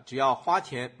取的，只要花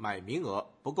钱买名额，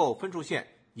不够分数线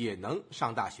也能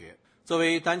上大学。作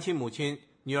为单亲母亲，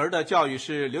女儿的教育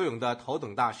是刘勇的头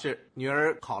等大事。女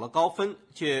儿考了高分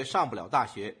却上不了大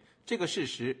学，这个事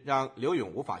实让刘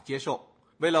勇无法接受。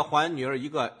为了还女儿一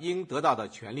个应得到的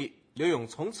权利，刘勇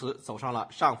从此走上了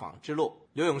上访之路。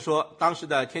刘勇说，当时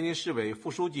的天津市委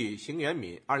副书记邢元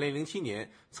敏2007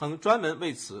年曾专门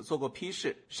为此做过批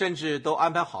示，甚至都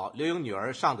安排好刘勇女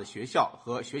儿上的学校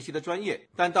和学习的专业，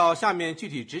但到下面具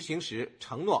体执行时，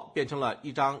承诺变成了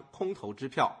一张空头支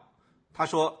票。他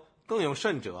说，更有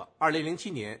甚者，2007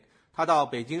年他到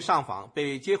北京上访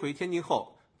被接回天津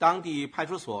后，当地派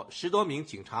出所10多名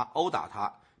警察殴打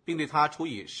他，并对他处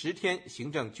以10天行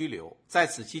政拘留。在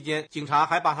此期间，警察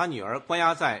还把他女儿关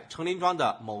押在成林庄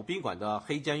的某宾馆的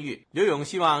黑监狱。刘勇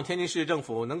希望天津市政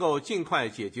府能够尽快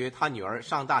解决他女儿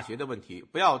上大学的问题，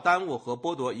不要耽误和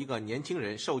剥夺一个年轻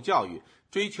人受教育、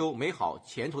追求美好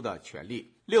前途的权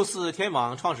利。64天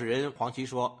网创始人黄琦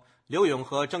说，刘勇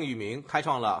和郑玉明开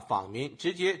创了访民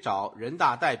直接找人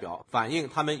大代表反映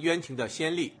他们冤情的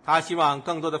先例。他希望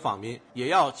更多的访民也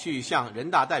要去向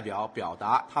人大代表表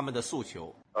达他们的诉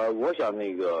求。我想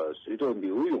随着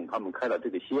刘勇他们开了这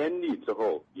个先例之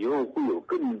后，以后会有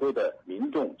更多的民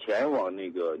众前往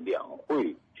两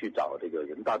会去找这个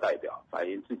人大代表反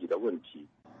映自己的问题。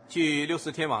据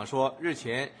64天网说，日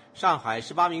前上海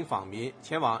18名访民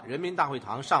前往人民大会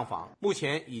堂上访，目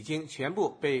前已经全部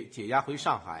被解押回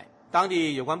上海。当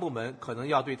地有关部门可能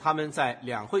要对他们在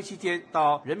两会期间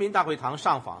到人民大会堂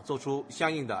上访做出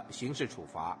相应的刑事处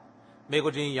罚。美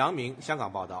国之音杨明香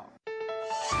港报道。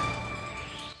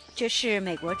这是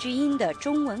美国之音的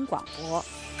中文广播。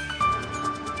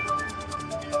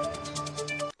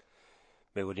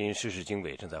美国之音时事经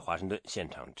纬正在华盛顿现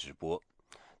场直播。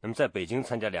那么在北京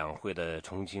参加两会的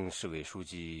重庆市委书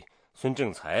记孙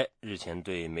政才日前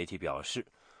对媒体表示，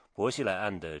薄熙来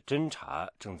案的侦查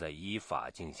正在依法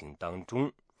进行当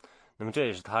中。那么这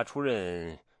也是他出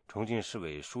任重庆市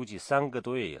委书记3个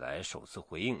多月以来首次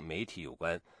回应媒体有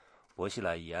关薄熙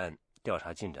来一案调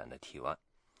查进展的提问。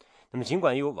那么尽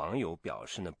管有网友表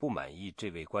示不满意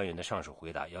这位官员的上述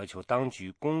回答，要求当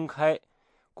局公开、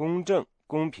公正、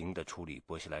公平地处理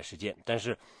薄熙来事件，但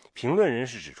是评论人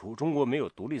士指出，中国没有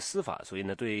独立司法，所以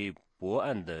对薄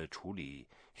案的处理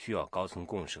需要高层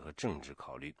共识和政治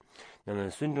考虑。那么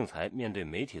孙政才面对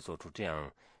媒体做出这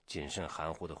样谨慎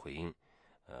含糊的回应，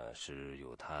是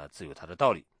自有他的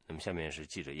道理。那么下面是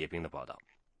记者叶冰的报道。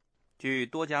据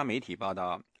多家媒体报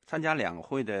道，参加两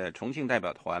会的重庆代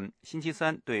表团星期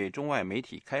三对中外媒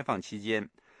体开放期间，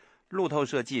路透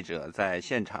社记者在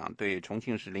现场对重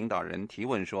庆市领导人提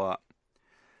问说，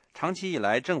长期以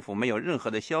来政府没有任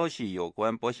何的消息有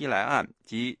关薄熙来案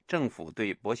及政府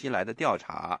对薄熙来的调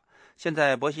查，现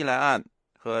在薄熙来案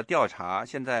和调查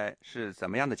现在是怎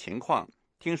么样的情况？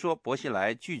听说薄熙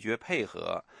来拒绝配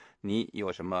合，你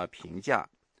有什么评价？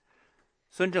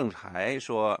孙政才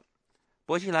说，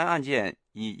薄熙来案件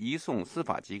已移送司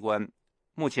法机关，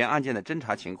目前案件的侦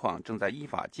查情况正在依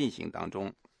法进行当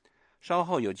中。稍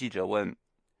后有记者问，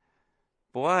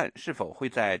薄案是否会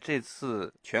在这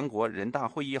次全国人大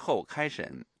会议后开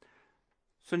审？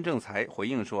孙政才回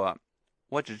应说，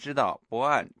我只知道薄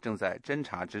案正在侦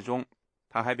查之中。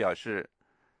他还表示，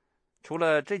除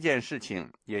了这件事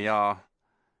情，也要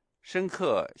深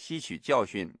刻吸取教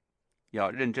训，要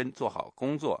认真做好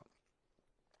工作。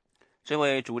这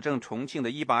位主政重庆的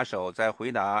一把手在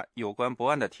回答有关薄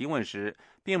案的提问时，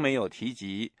并没有提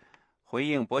及回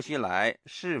应薄熙来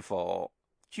是否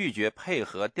拒绝配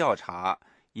合调查，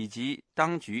以及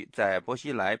当局在薄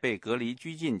熙来被隔离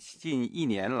拘禁近1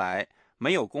年来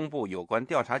没有公布有关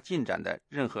调查进展的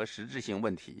任何实质性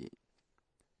问题。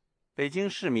北京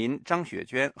市民张雪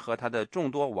娟和她的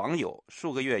众多网友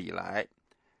数个月以来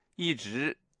一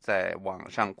直在网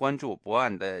上关注博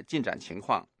案的进展情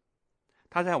况。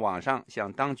他在网上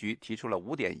向当局提出了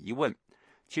5点疑问，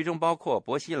其中包括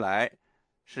薄熙来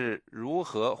是如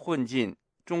何混进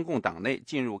中共党内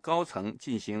进入高层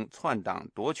进行篡党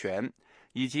夺权，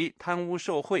以及贪污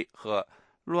受贿和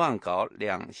乱搞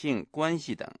两性关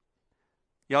系等，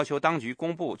要求当局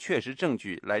公布确实证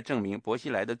据来证明薄熙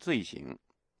来的罪行。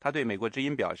他对美国之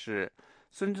音表示，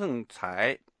孙政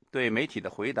才对媒体的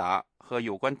回答和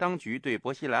有关当局对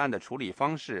薄熙来案的处理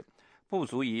方式不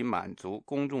足以满足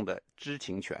公众的知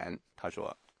情权。他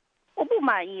说，我不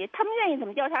满意，他们愿意怎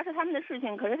么调查是他们的事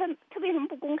情，可是他为什么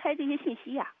不公开这些信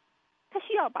息呀？他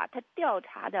需要把他调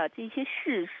查的这些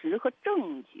事实和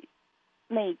证据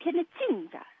每天的进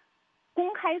展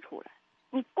公开出来。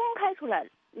你公开出来，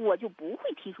我就不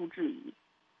会提出质疑，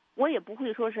我也不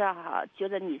会说是觉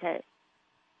得你在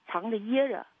藏着掖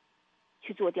着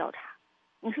去做调查。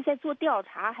你是在做调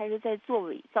查还是在做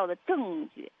伪造的证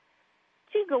据？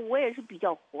这个我也是比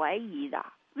较怀疑的。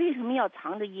为什么要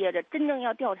藏着掖着？真正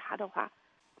要调查的话，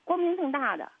光明正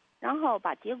大的，然后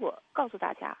把结果告诉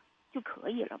大家就可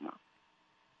以了吗？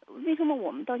为什么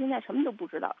我们到现在什么都不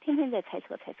知道，天天在猜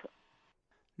测？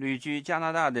旅居加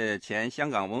拿大的前香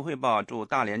港文汇报驻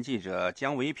大连记者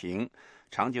姜维平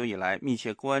长久以来密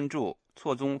切关注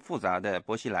错综复杂的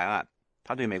薄熙来案。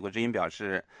他对美国之音表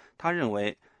示，他认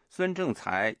为孙政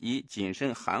才以谨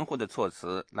慎含糊的措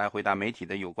辞来回答媒体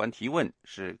的有关提问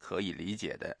是可以理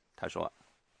解的。他说，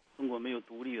中国没有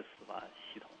独立的司法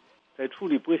系统，在处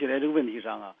理薄熙来这个问题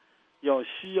上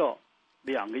需要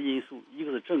2个因素，一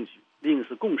个是证据，另一个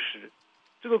是共识。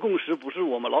这个共识不是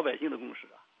我们老百姓的共识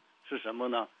是什么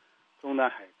呢？中南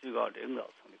海最高领导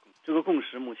层的共识。这个共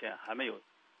识目前还没有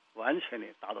完全的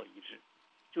达到一致，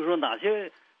就是说哪些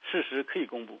事实可以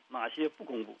公布，哪些不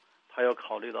公布，他要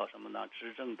考虑到什么呢？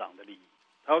执政党的利益，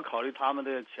他要考虑他们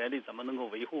的权利怎么能够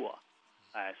维护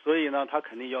所以呢，他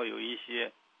肯定要有一些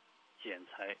剪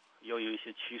裁，要有一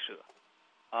些取舍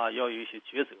要有一些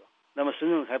抉择。那么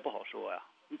孙政才不好说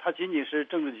他仅仅是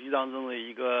政治局当中的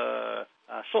一个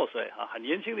少帅很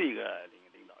年轻的一个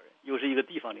领导人，又是一个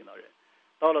地方领导人。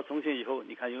到了重庆以后，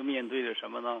你看又面对着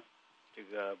什么呢？这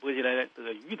个薄熙来这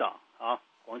个余党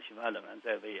黄启万等人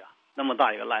在位那么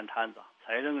大一个烂摊子，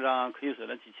财政上亏损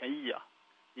了几千亿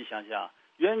你想想，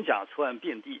冤假错案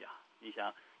遍地你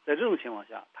想在这种情况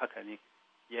下，他肯定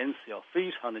言辞要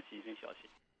非常的谨慎小心。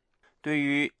对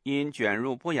于因卷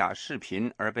入不雅视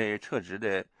频而被撤职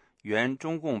的原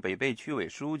中共北碚区委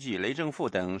书记雷正富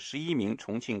等11名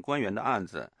重庆官员的案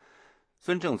子，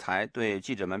孙政才对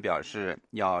记者们表示，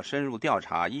要深入调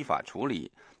查，依法处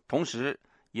理，同时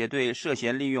也对涉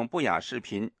嫌利用不雅视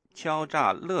频敲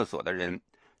诈勒索的人，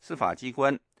司法机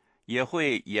关也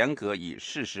会严格以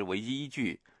事实为依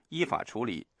据，依法处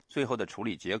理，最后的处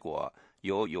理结果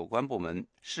由有关部门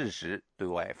适时对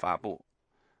外发布。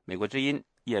美国之音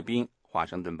叶斌华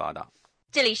盛顿报道。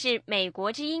这里是美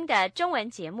国之音的中文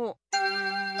节目。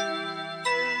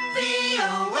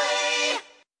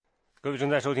各位正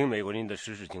在收听美国之音的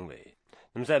时事经纬。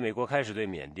那么在美国开始对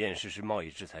缅甸实施贸易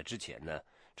制裁之前呢，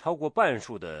超过半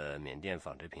数的缅甸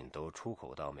纺织品都出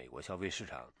口到美国消费市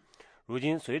场。如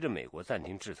今随着美国暂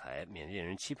停制裁，缅甸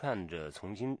人期盼着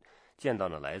重新见到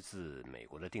来自美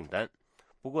国的订单。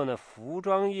不过呢，服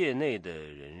装业内的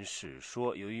人士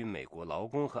说，由于美国劳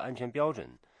工和安全标准，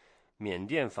缅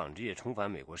甸纺织业重返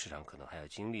美国市场可能还要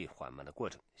经历缓慢的过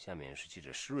程。下面是记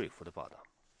者施瑞福的报道。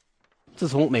自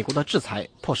从美国的制裁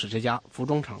迫使这家服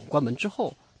装厂关门之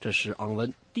后，这是昂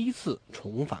文第一次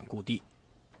重返故地。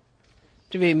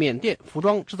这位缅甸服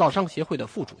装制造商协会的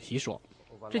副主席说，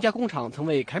这家工厂曾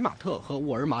为凯马特和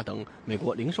沃尔玛等美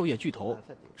国零售业巨头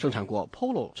生产过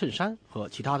Polo 衬衫和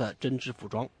其他的针织服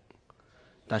装。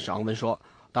但是昂文说，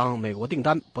当美国订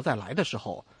单不再来的时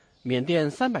候，缅甸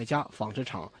300家纺织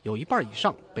厂有一半以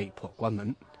上被迫关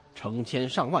门，成千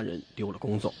上万人丢了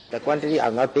工作。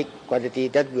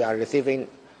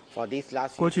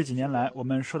过去几年来，我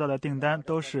们收到的订单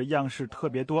都是样式特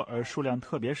别多而数量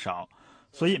特别少，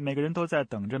所以每个人都在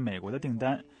等着美国的订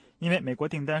单，因为美国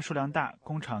订单数量大，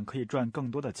工厂可以赚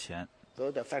更多的钱。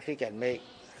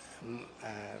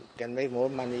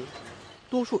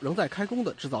多数仍在开工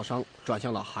的制造商转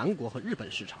向了韩国和日本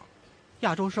市场。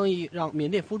亚洲生意让缅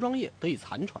甸服装业得以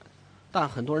残喘，但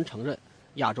很多人承认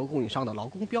亚洲供应商的劳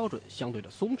工标准相对的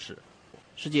松弛。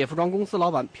世界服装公司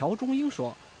老板朴中英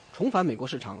说，重返美国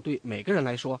市场对每个人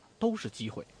来说都是机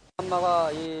会。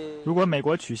如果美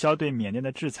国取消对缅甸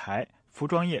的制裁，服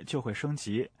装业就会升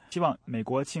级。希望美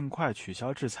国尽快取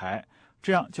消制裁，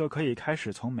这样就可以开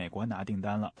始从美国拿订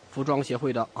单了。服装协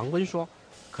会的昂温说，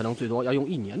可能最多要用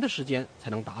1年的时间才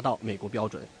能达到美国标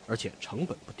准，而且成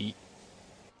本不低。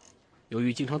由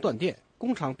于经常断电，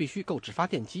工厂必须购置发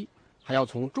电机，还要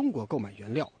从中国购买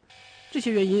原料。这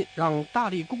些原因让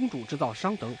大力公主制造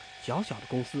商等小小的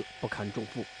公司不堪重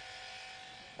负。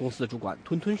公司主管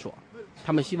吞吞说，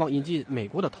他们希望引进美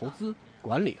国的投资、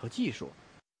管理和技术，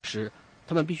时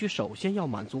他们必须首先要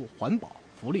满足环保、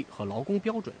福利和劳工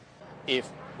标准。If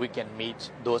we can meet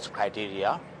those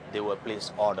criteria, they will place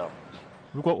order.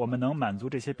 如果我们能满足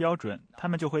这些标准，他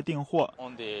们就会订货。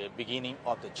 On the beginning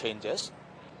of the changes,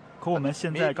 可我们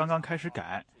现在刚刚开始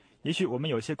改，也许我们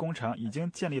有些工厂已经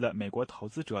建立了美国投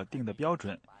资者定的标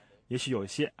准，也许有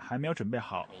些还没有准备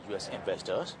好。 US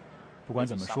investors, 不管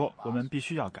怎么说，我们必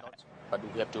须要改。 but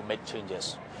we have to make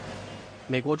changes.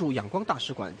 美国驻仰光大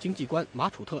使馆经济官马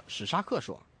楚特·史沙克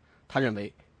说，他认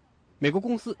为美国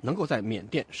公司能够在缅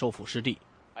甸收复失地。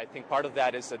 I think part of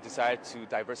that is a desire to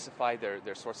diversify their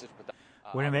sources of production.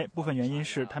 我认为部分原因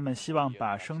是他们希望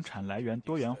把生产来源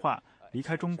多元化，离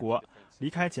开中国，离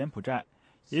开柬埔寨，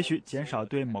也许减少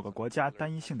对某个国家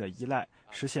单一性的依赖，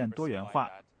实现多元化。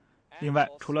另外，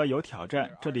除了有挑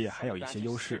战，这里还有一些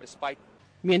优势。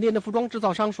缅甸的服装制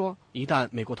造商说，一旦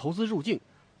美国投资入境，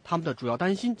他们的主要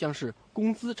担心将是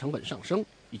工资成本上升，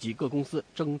以及各公司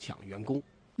争抢员工。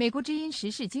美国之音时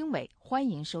事经纬，欢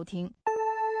迎收听。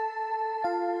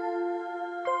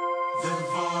The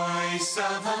Voice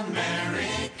of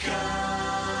America.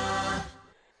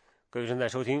 各位正在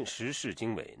收听时事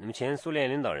经纬。那么，前苏联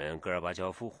领导人戈尔巴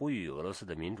乔夫呼吁俄罗斯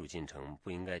的民主进程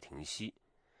不应该停息。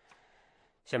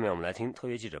下面我们来听特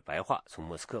约记者白桦从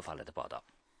莫斯科发来的报道。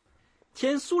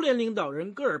前苏联领导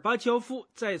人戈尔巴乔夫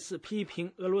再次批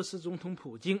评俄罗斯总统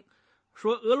普京，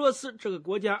说俄罗斯这个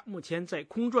国家目前在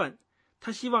空转，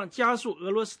他希望加速俄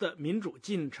罗斯的民主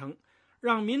进程，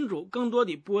让民主更多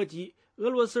地波及俄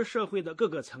罗斯社会的各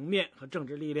个层面和政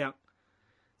治力量。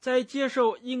在接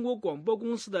受英国广播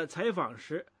公司的采访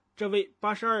时，这位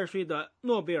82岁的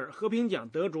诺贝尔和平奖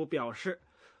得主表示，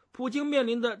普京面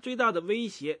临的最大的威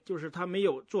胁就是他没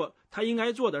有做他应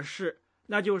该做的事，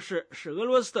那就是使俄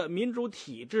罗斯的民主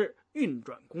体制运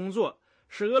转工作，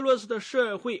使俄罗斯的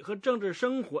社会和政治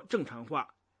生活正常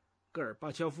化。戈尔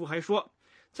巴乔夫还说，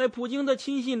在普京的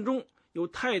亲信中有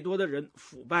太多的人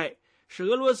腐败，使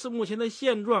俄罗斯目前的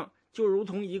现状就如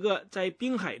同一个在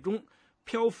冰海中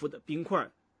漂浮的冰块。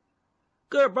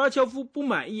戈尔巴乔夫不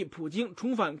满意普京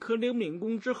重返克里姆林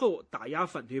宫之后打压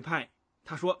反对派。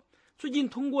他说，最近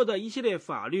通过的一系列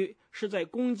法律是在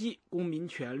攻击公民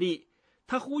权利。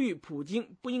他呼吁普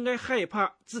京不应该害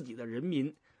怕自己的人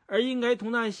民，而应该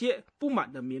同那些不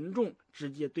满的民众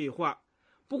直接对话。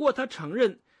不过他承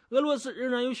认，俄罗斯仍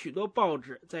然有许多报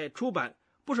纸在出版，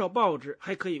不少报纸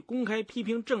还可以公开批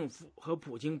评政府和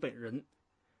普京本人。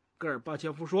戈尔巴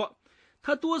乔夫说，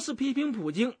他多次批评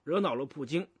普京，惹恼了普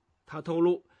京。他透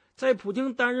露，在普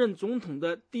京担任总统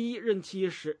的第一任期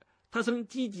时，他曾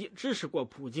积极支持过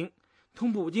普京，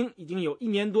同普京已经有1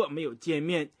年多没有见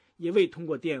面，也未通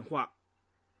过电话。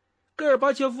戈尔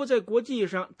巴乔夫在国际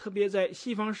上，特别在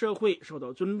西方社会受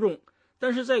到尊重，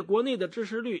但是在国内的支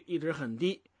持率一直很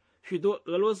低。许多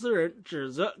俄罗斯人指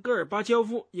责戈尔巴乔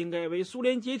夫应该为苏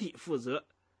联解体负责，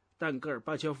但戈尔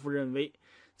巴乔夫认为，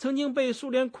曾经被苏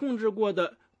联控制过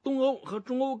的东欧和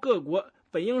中欧各国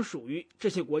本应属于这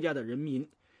些国家的人民，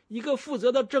一个负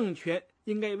责的政权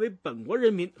应该为本国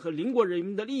人民和邻国人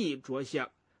民的利益着想，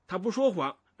他不说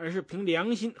谎，而是凭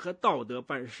良心和道德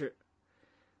办事。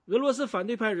俄罗斯反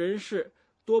对派人士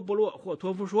多布洛霍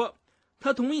托夫说，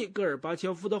他同意戈尔巴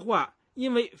乔夫的话，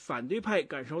因为反对派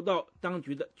感受到当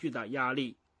局的巨大压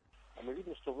力。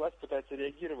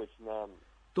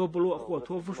多布洛霍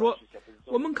托夫说，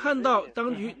我们看到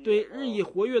当局对日益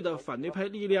活跃的反对派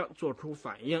力量做出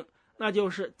反应，那就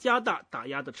是加大打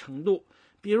压的程度，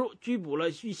比如拘捕了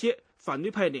一些反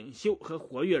对派领袖和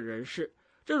活跃人士，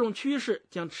这种趋势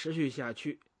将持续下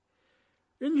去。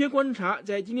人权观察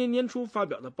在今年年初发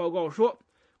表的报告说，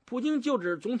普京就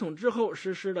职总统之后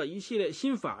实施了一系列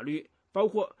新法律，包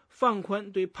括放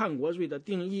宽对叛国罪的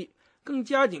定义，更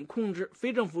加紧控制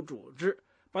非政府组织，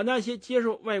把那些接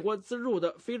受外国资助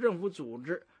的非政府组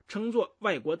织称作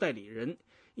外国代理人，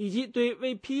以及对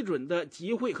未批准的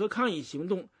集会和抗议行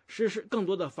动实施更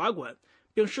多的罚款，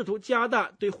并试图加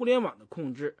大对互联网的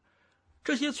控制。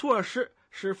这些措施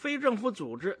使非政府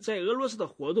组织在俄罗斯的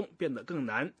活动变得更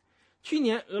难。去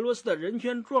年俄罗斯的人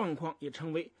权状况也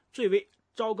成为最为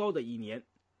糟糕的一年。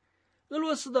俄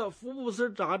罗斯的福布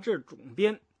斯杂志总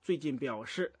编最近表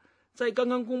示，在刚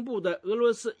刚公布的俄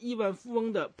罗斯亿万富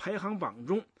翁的排行榜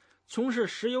中，从事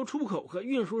石油出口和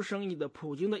运输生意的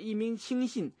普京的一名亲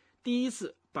信第一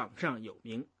次榜上有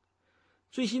名。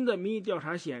最新的民意调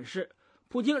查显示，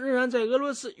普京仍然在俄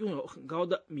罗斯拥有很高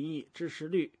的民意支持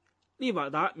率。利瓦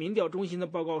达民调中心的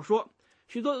报告说，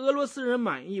许多俄罗斯人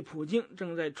满意普京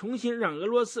正在重新让俄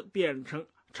罗斯变成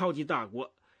超级大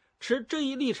国，持这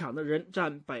一立场的人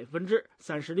占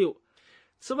 36%。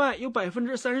 此外，有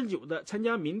 39% 的参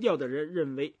加民调的人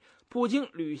认为普京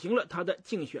履行了他的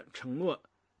竞选承诺。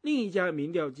另一家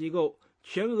民调机构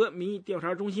全俄民意调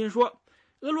查中心说，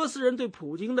俄罗斯人对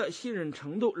普京的信任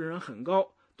程度仍然很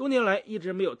高，多年来一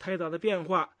直没有太大的变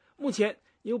化。目前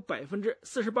有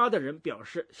 48% 的人表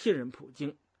示信任普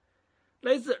京。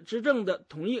来自执政的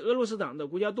统一俄罗斯党的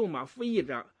国家杜马副议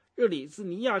长热里兹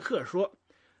尼亚克说，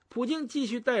普京继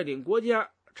续带领国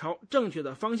家朝正确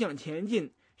的方向前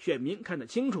进，选民看得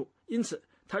清楚，因此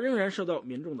他仍然受到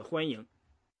民众的欢迎。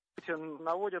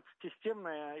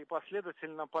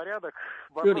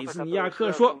热里兹尼亚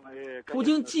克说，普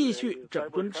京继续整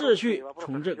顿秩序，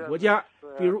重振国家，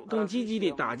比如更积极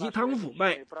地打击贪污腐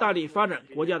败，大力发展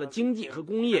国家的经济和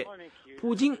工业。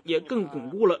普京也更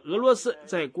巩固了俄罗斯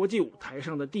在国际舞台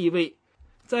上的地位。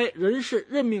在人事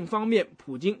任命方面，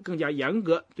普京更加严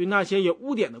格，对那些有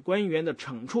污点的官员的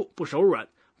惩处不手软，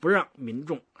不让民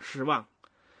众失望。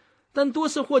但多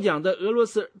次获奖的俄罗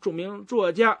斯著名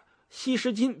作家希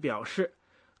什金表示，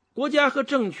国家和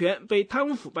政权被贪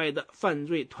污腐败的犯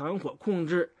罪团伙控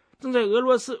制，正在俄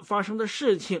罗斯发生的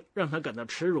事情让他感到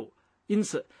耻辱，因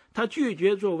此他拒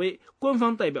绝作为官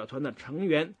方代表团的成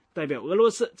员，代表俄罗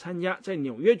斯参加在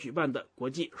纽约举办的国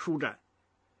际书展。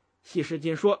希什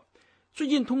金说，最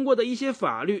近通过的一些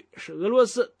法律使俄罗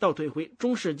斯倒退回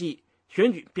中世纪，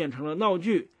选举变成了闹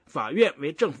剧，法院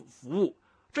为政府服务，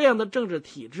这样的政治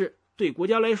体制对国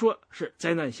家来说是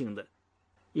灾难性的。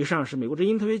以上是美国之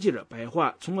音特约记者白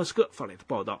桦从莫斯科发来的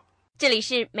报道。这里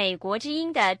是美国之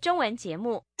音的中文节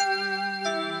目。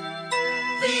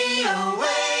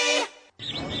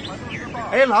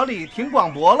哎，老李，听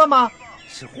广播了吗？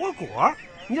吃火锅？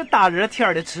你这大热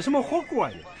天的吃什么火锅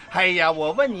呢？哎呀，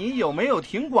我问你有没有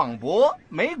听广播？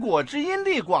美国之音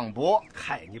的广播。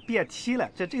嗨，你别提了，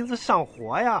这阵子上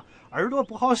火呀，耳朵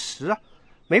不好使。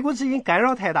美国之音干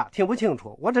扰太大，听不清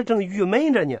楚，我这正郁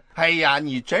闷着呢。哎呀，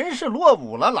你真是落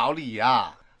伍了，老李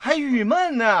呀，还郁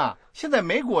闷呢。现在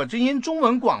美国之音中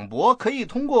文广播可以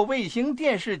通过卫星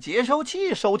电视接收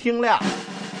器收听了。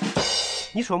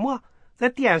你说么？在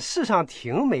电视上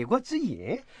听美国之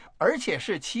音，而且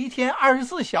是7天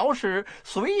24小时，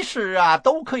随时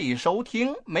都可以收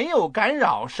听，没有干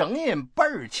扰，声音倍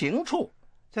儿清楚。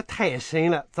这太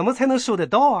神了，怎么才能收得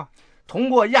到啊？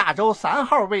通过亚洲3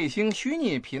号卫星虚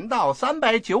拟频道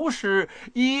390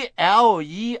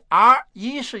 ELER，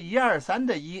 1是123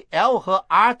的1， L 和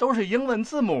R 都是英文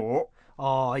字母。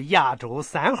哦，亚洲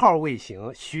3号卫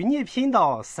星虚拟频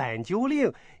道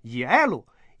390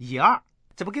 EL12，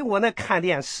这不跟我那看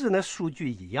电视那数据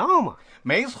一样吗？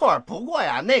没错，不过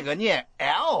呀，那个念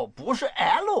L 不是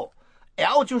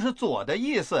L，L 就是左的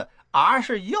意思，R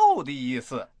是右的意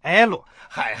思。L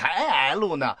还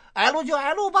L 呢 ？L 就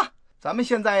L 吧。咱们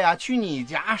现在呀，去你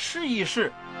家试一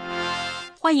试。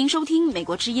欢迎收听美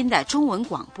国之音的中文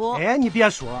广播。哎，你别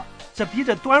说，这比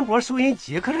这短波收音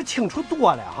机可是清楚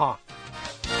多了哈。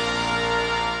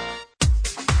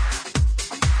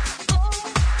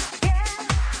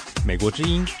美国之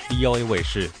音 VOA 卫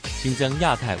视新增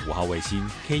亚太5号卫星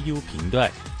KU 频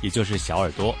段，也就是小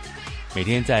耳朵，每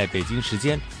天在北京时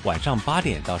间晚上8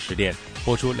点到10点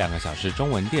播出2个小时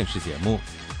中文电视节目，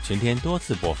全天多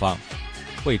次播放，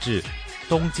位置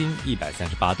东经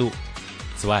138度。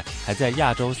此外，还在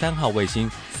亚洲3号卫星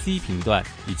C 频段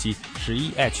以及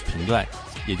11H 频段，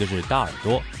也就是大耳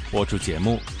朵播出节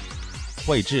目，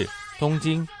位置东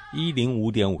经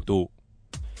105.5度。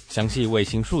详细卫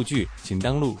星数据请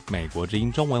登录美国之音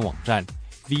中文网站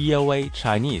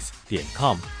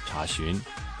voachinese.com 查询，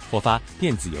或发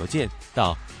电子邮件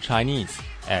到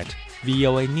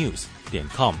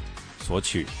chinese@voanews.com 索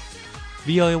取。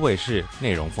VOA 卫视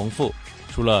内容丰富，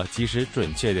除了及时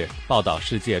准确地报道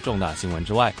世界重大新闻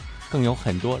之外，更有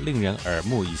很多令人耳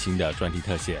目一新的专题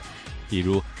特写，比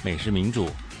如美食民主、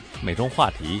美中话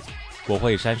题、国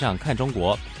会山上看中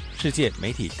国、世界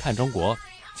媒体看中国、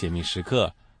解密时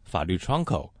刻、法律窗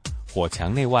口、火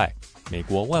墙内外、美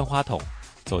国万花筒、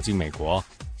走进美国、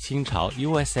新潮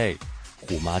USA、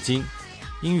虎妈经、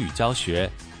英语教学、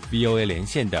VOA 连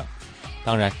线等。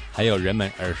当然还有人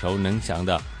们耳熟能详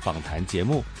的访谈节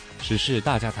目、时事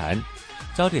大家谈、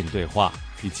焦点对话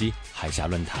以及海峡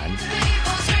论坛。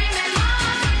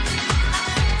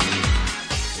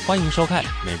欢迎收看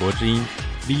美国之音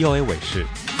VOA 卫视。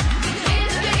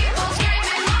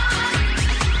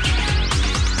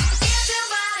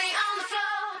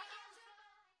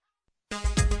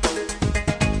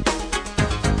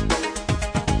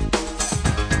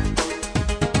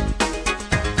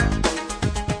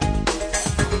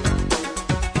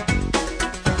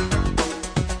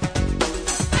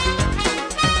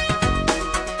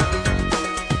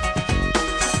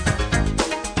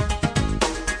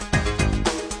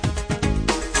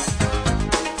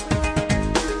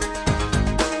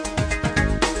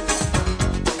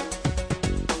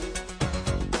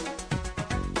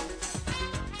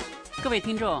各位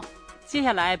听众，接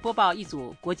下来播报一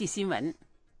组国际新闻。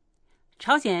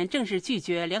朝鲜正式拒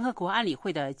绝联合国安理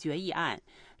会的决议案，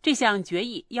这项决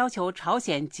议要求朝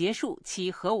鲜结束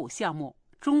其核武项目，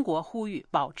中国呼吁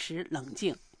保持冷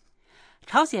静。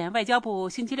朝鲜外交部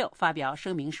星期六发表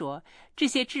声明说，这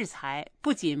些制裁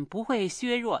不仅不会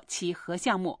削弱其核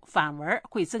项目，反而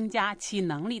会增加其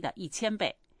能力的1000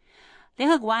倍。联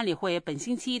合国安理会本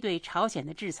星期对朝鲜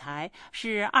的制裁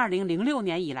是2006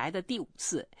年以来的第5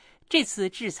次，这次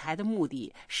制裁的目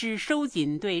的是收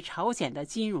紧对朝鲜的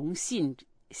金融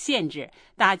限制，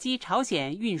打击朝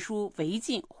鲜运输违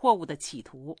禁货物的企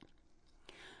图。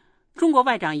中国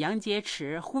外长杨洁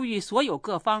篪呼吁所有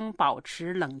各方保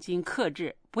持冷静克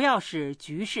制，不要使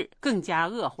局势更加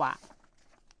恶化。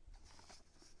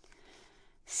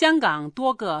香港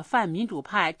多个泛民主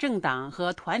派政党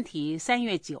和团体3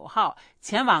月9号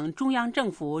前往中央政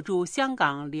府驻香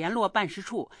港联络办事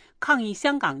处抗议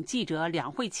香港记者两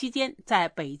会期间在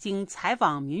北京采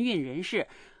访民运人士，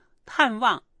探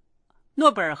望诺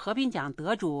贝尔和平奖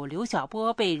得主刘晓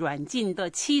波被软禁的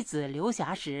妻子刘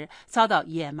霞时遭到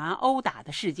野蛮殴打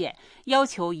的事件，要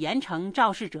求严惩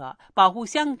肇事者，保护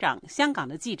香港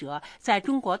的记者在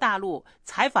中国大陆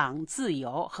采访自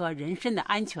由和人身的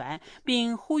安全，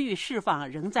并呼吁释放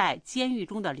仍在监狱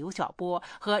中的刘晓波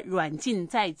和软禁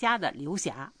在家的刘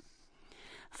霞。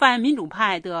反民主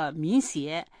派的民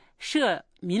协、社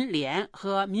民联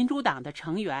和民主党的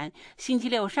成员星期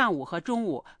六上午和中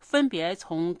午分别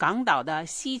从港岛的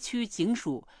西区警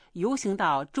署游行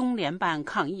到中联办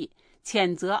抗议，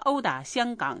谴责殴打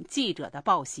香港记者的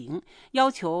暴行，要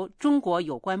求中国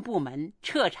有关部门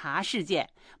彻查事件，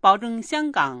保证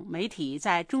香港媒体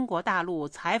在中国大陆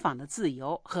采访的自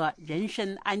由和人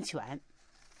身安全。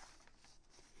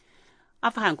阿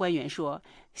富汗官员说，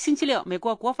星期六美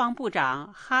国国防部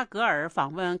长哈格尔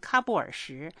访问喀布尔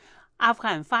时，阿富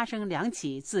汗发生2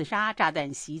起自杀炸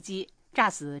弹袭击，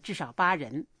炸死至少8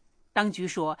人。当局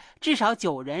说，至少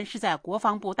9人是在国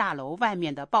防部大楼外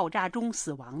面的爆炸中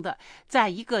死亡的。在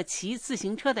一个骑自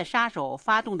行车的杀手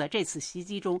发动的这次袭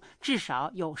击中，至少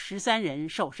有13人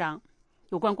受伤。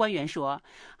有关官员说，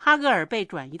哈格尔被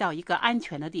转移到一个安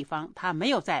全的地方，他没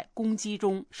有在攻击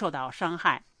中受到伤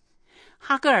害。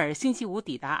哈格尔星期五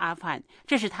抵达阿富汗，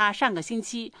这是他上个星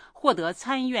期获得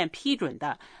参议院批准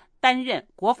的担任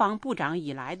国防部长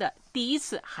以来的第1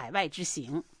次海外之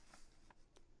行。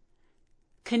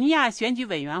肯尼亚选举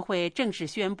委员会正式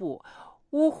宣布，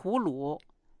乌胡鲁·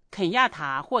肯亚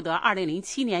塔获得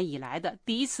2007年以来的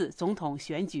第1次总统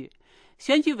选举。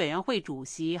选举委员会主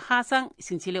席哈桑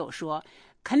星期六说，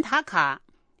肯塔卡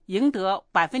赢得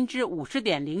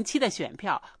 50.07% 的选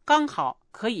票，刚好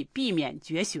可以避免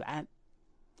决选。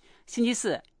星期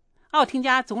四，奥廷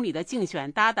加总理的竞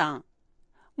选搭档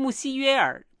穆希约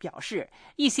尔表示，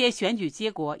一些选举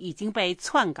结果已经被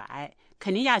篡改。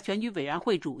肯尼亚选举委员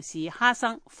会主席哈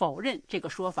桑否认这个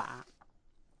说法。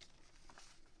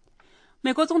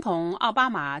美国总统奥巴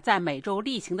马在美洲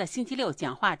例行的星期六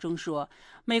讲话中说，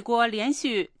美国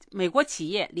企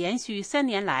业连续3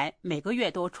年来每个月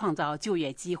都创造就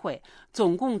业机会，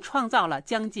总共创造了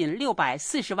将近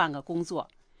640万个工作。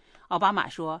奥巴马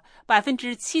说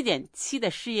 7.7%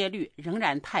 的失业率仍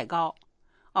然太高。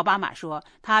奥巴马说，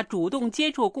他主动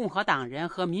接触共和党人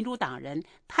和民主党人，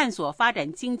探索发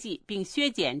展经济并削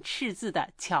减赤字的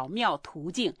巧妙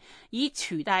途径，以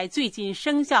取代最近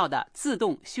生效的自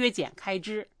动削减开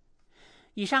支。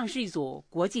以上是一组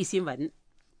国际新闻。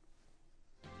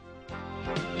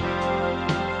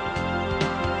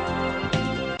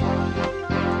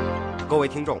各位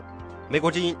听众，美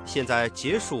国之音现在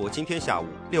结束今天下午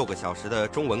6个小时的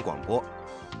中文广播。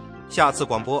下次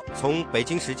广播从北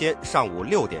京时间上午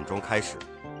6点钟开始。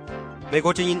美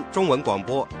国之音中文广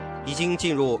播已经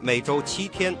进入每周7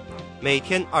天，每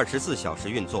天24小时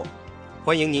运作。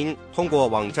欢迎您通过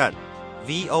网站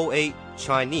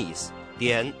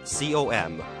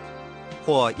voachinese.com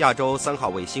或亚洲3号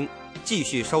卫星继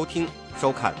续收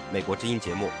看美国之音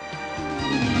节目。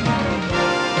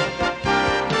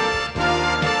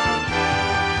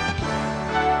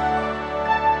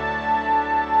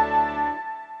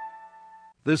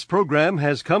This program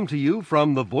has come to you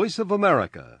from the Voice of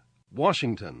America,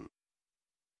 Washington.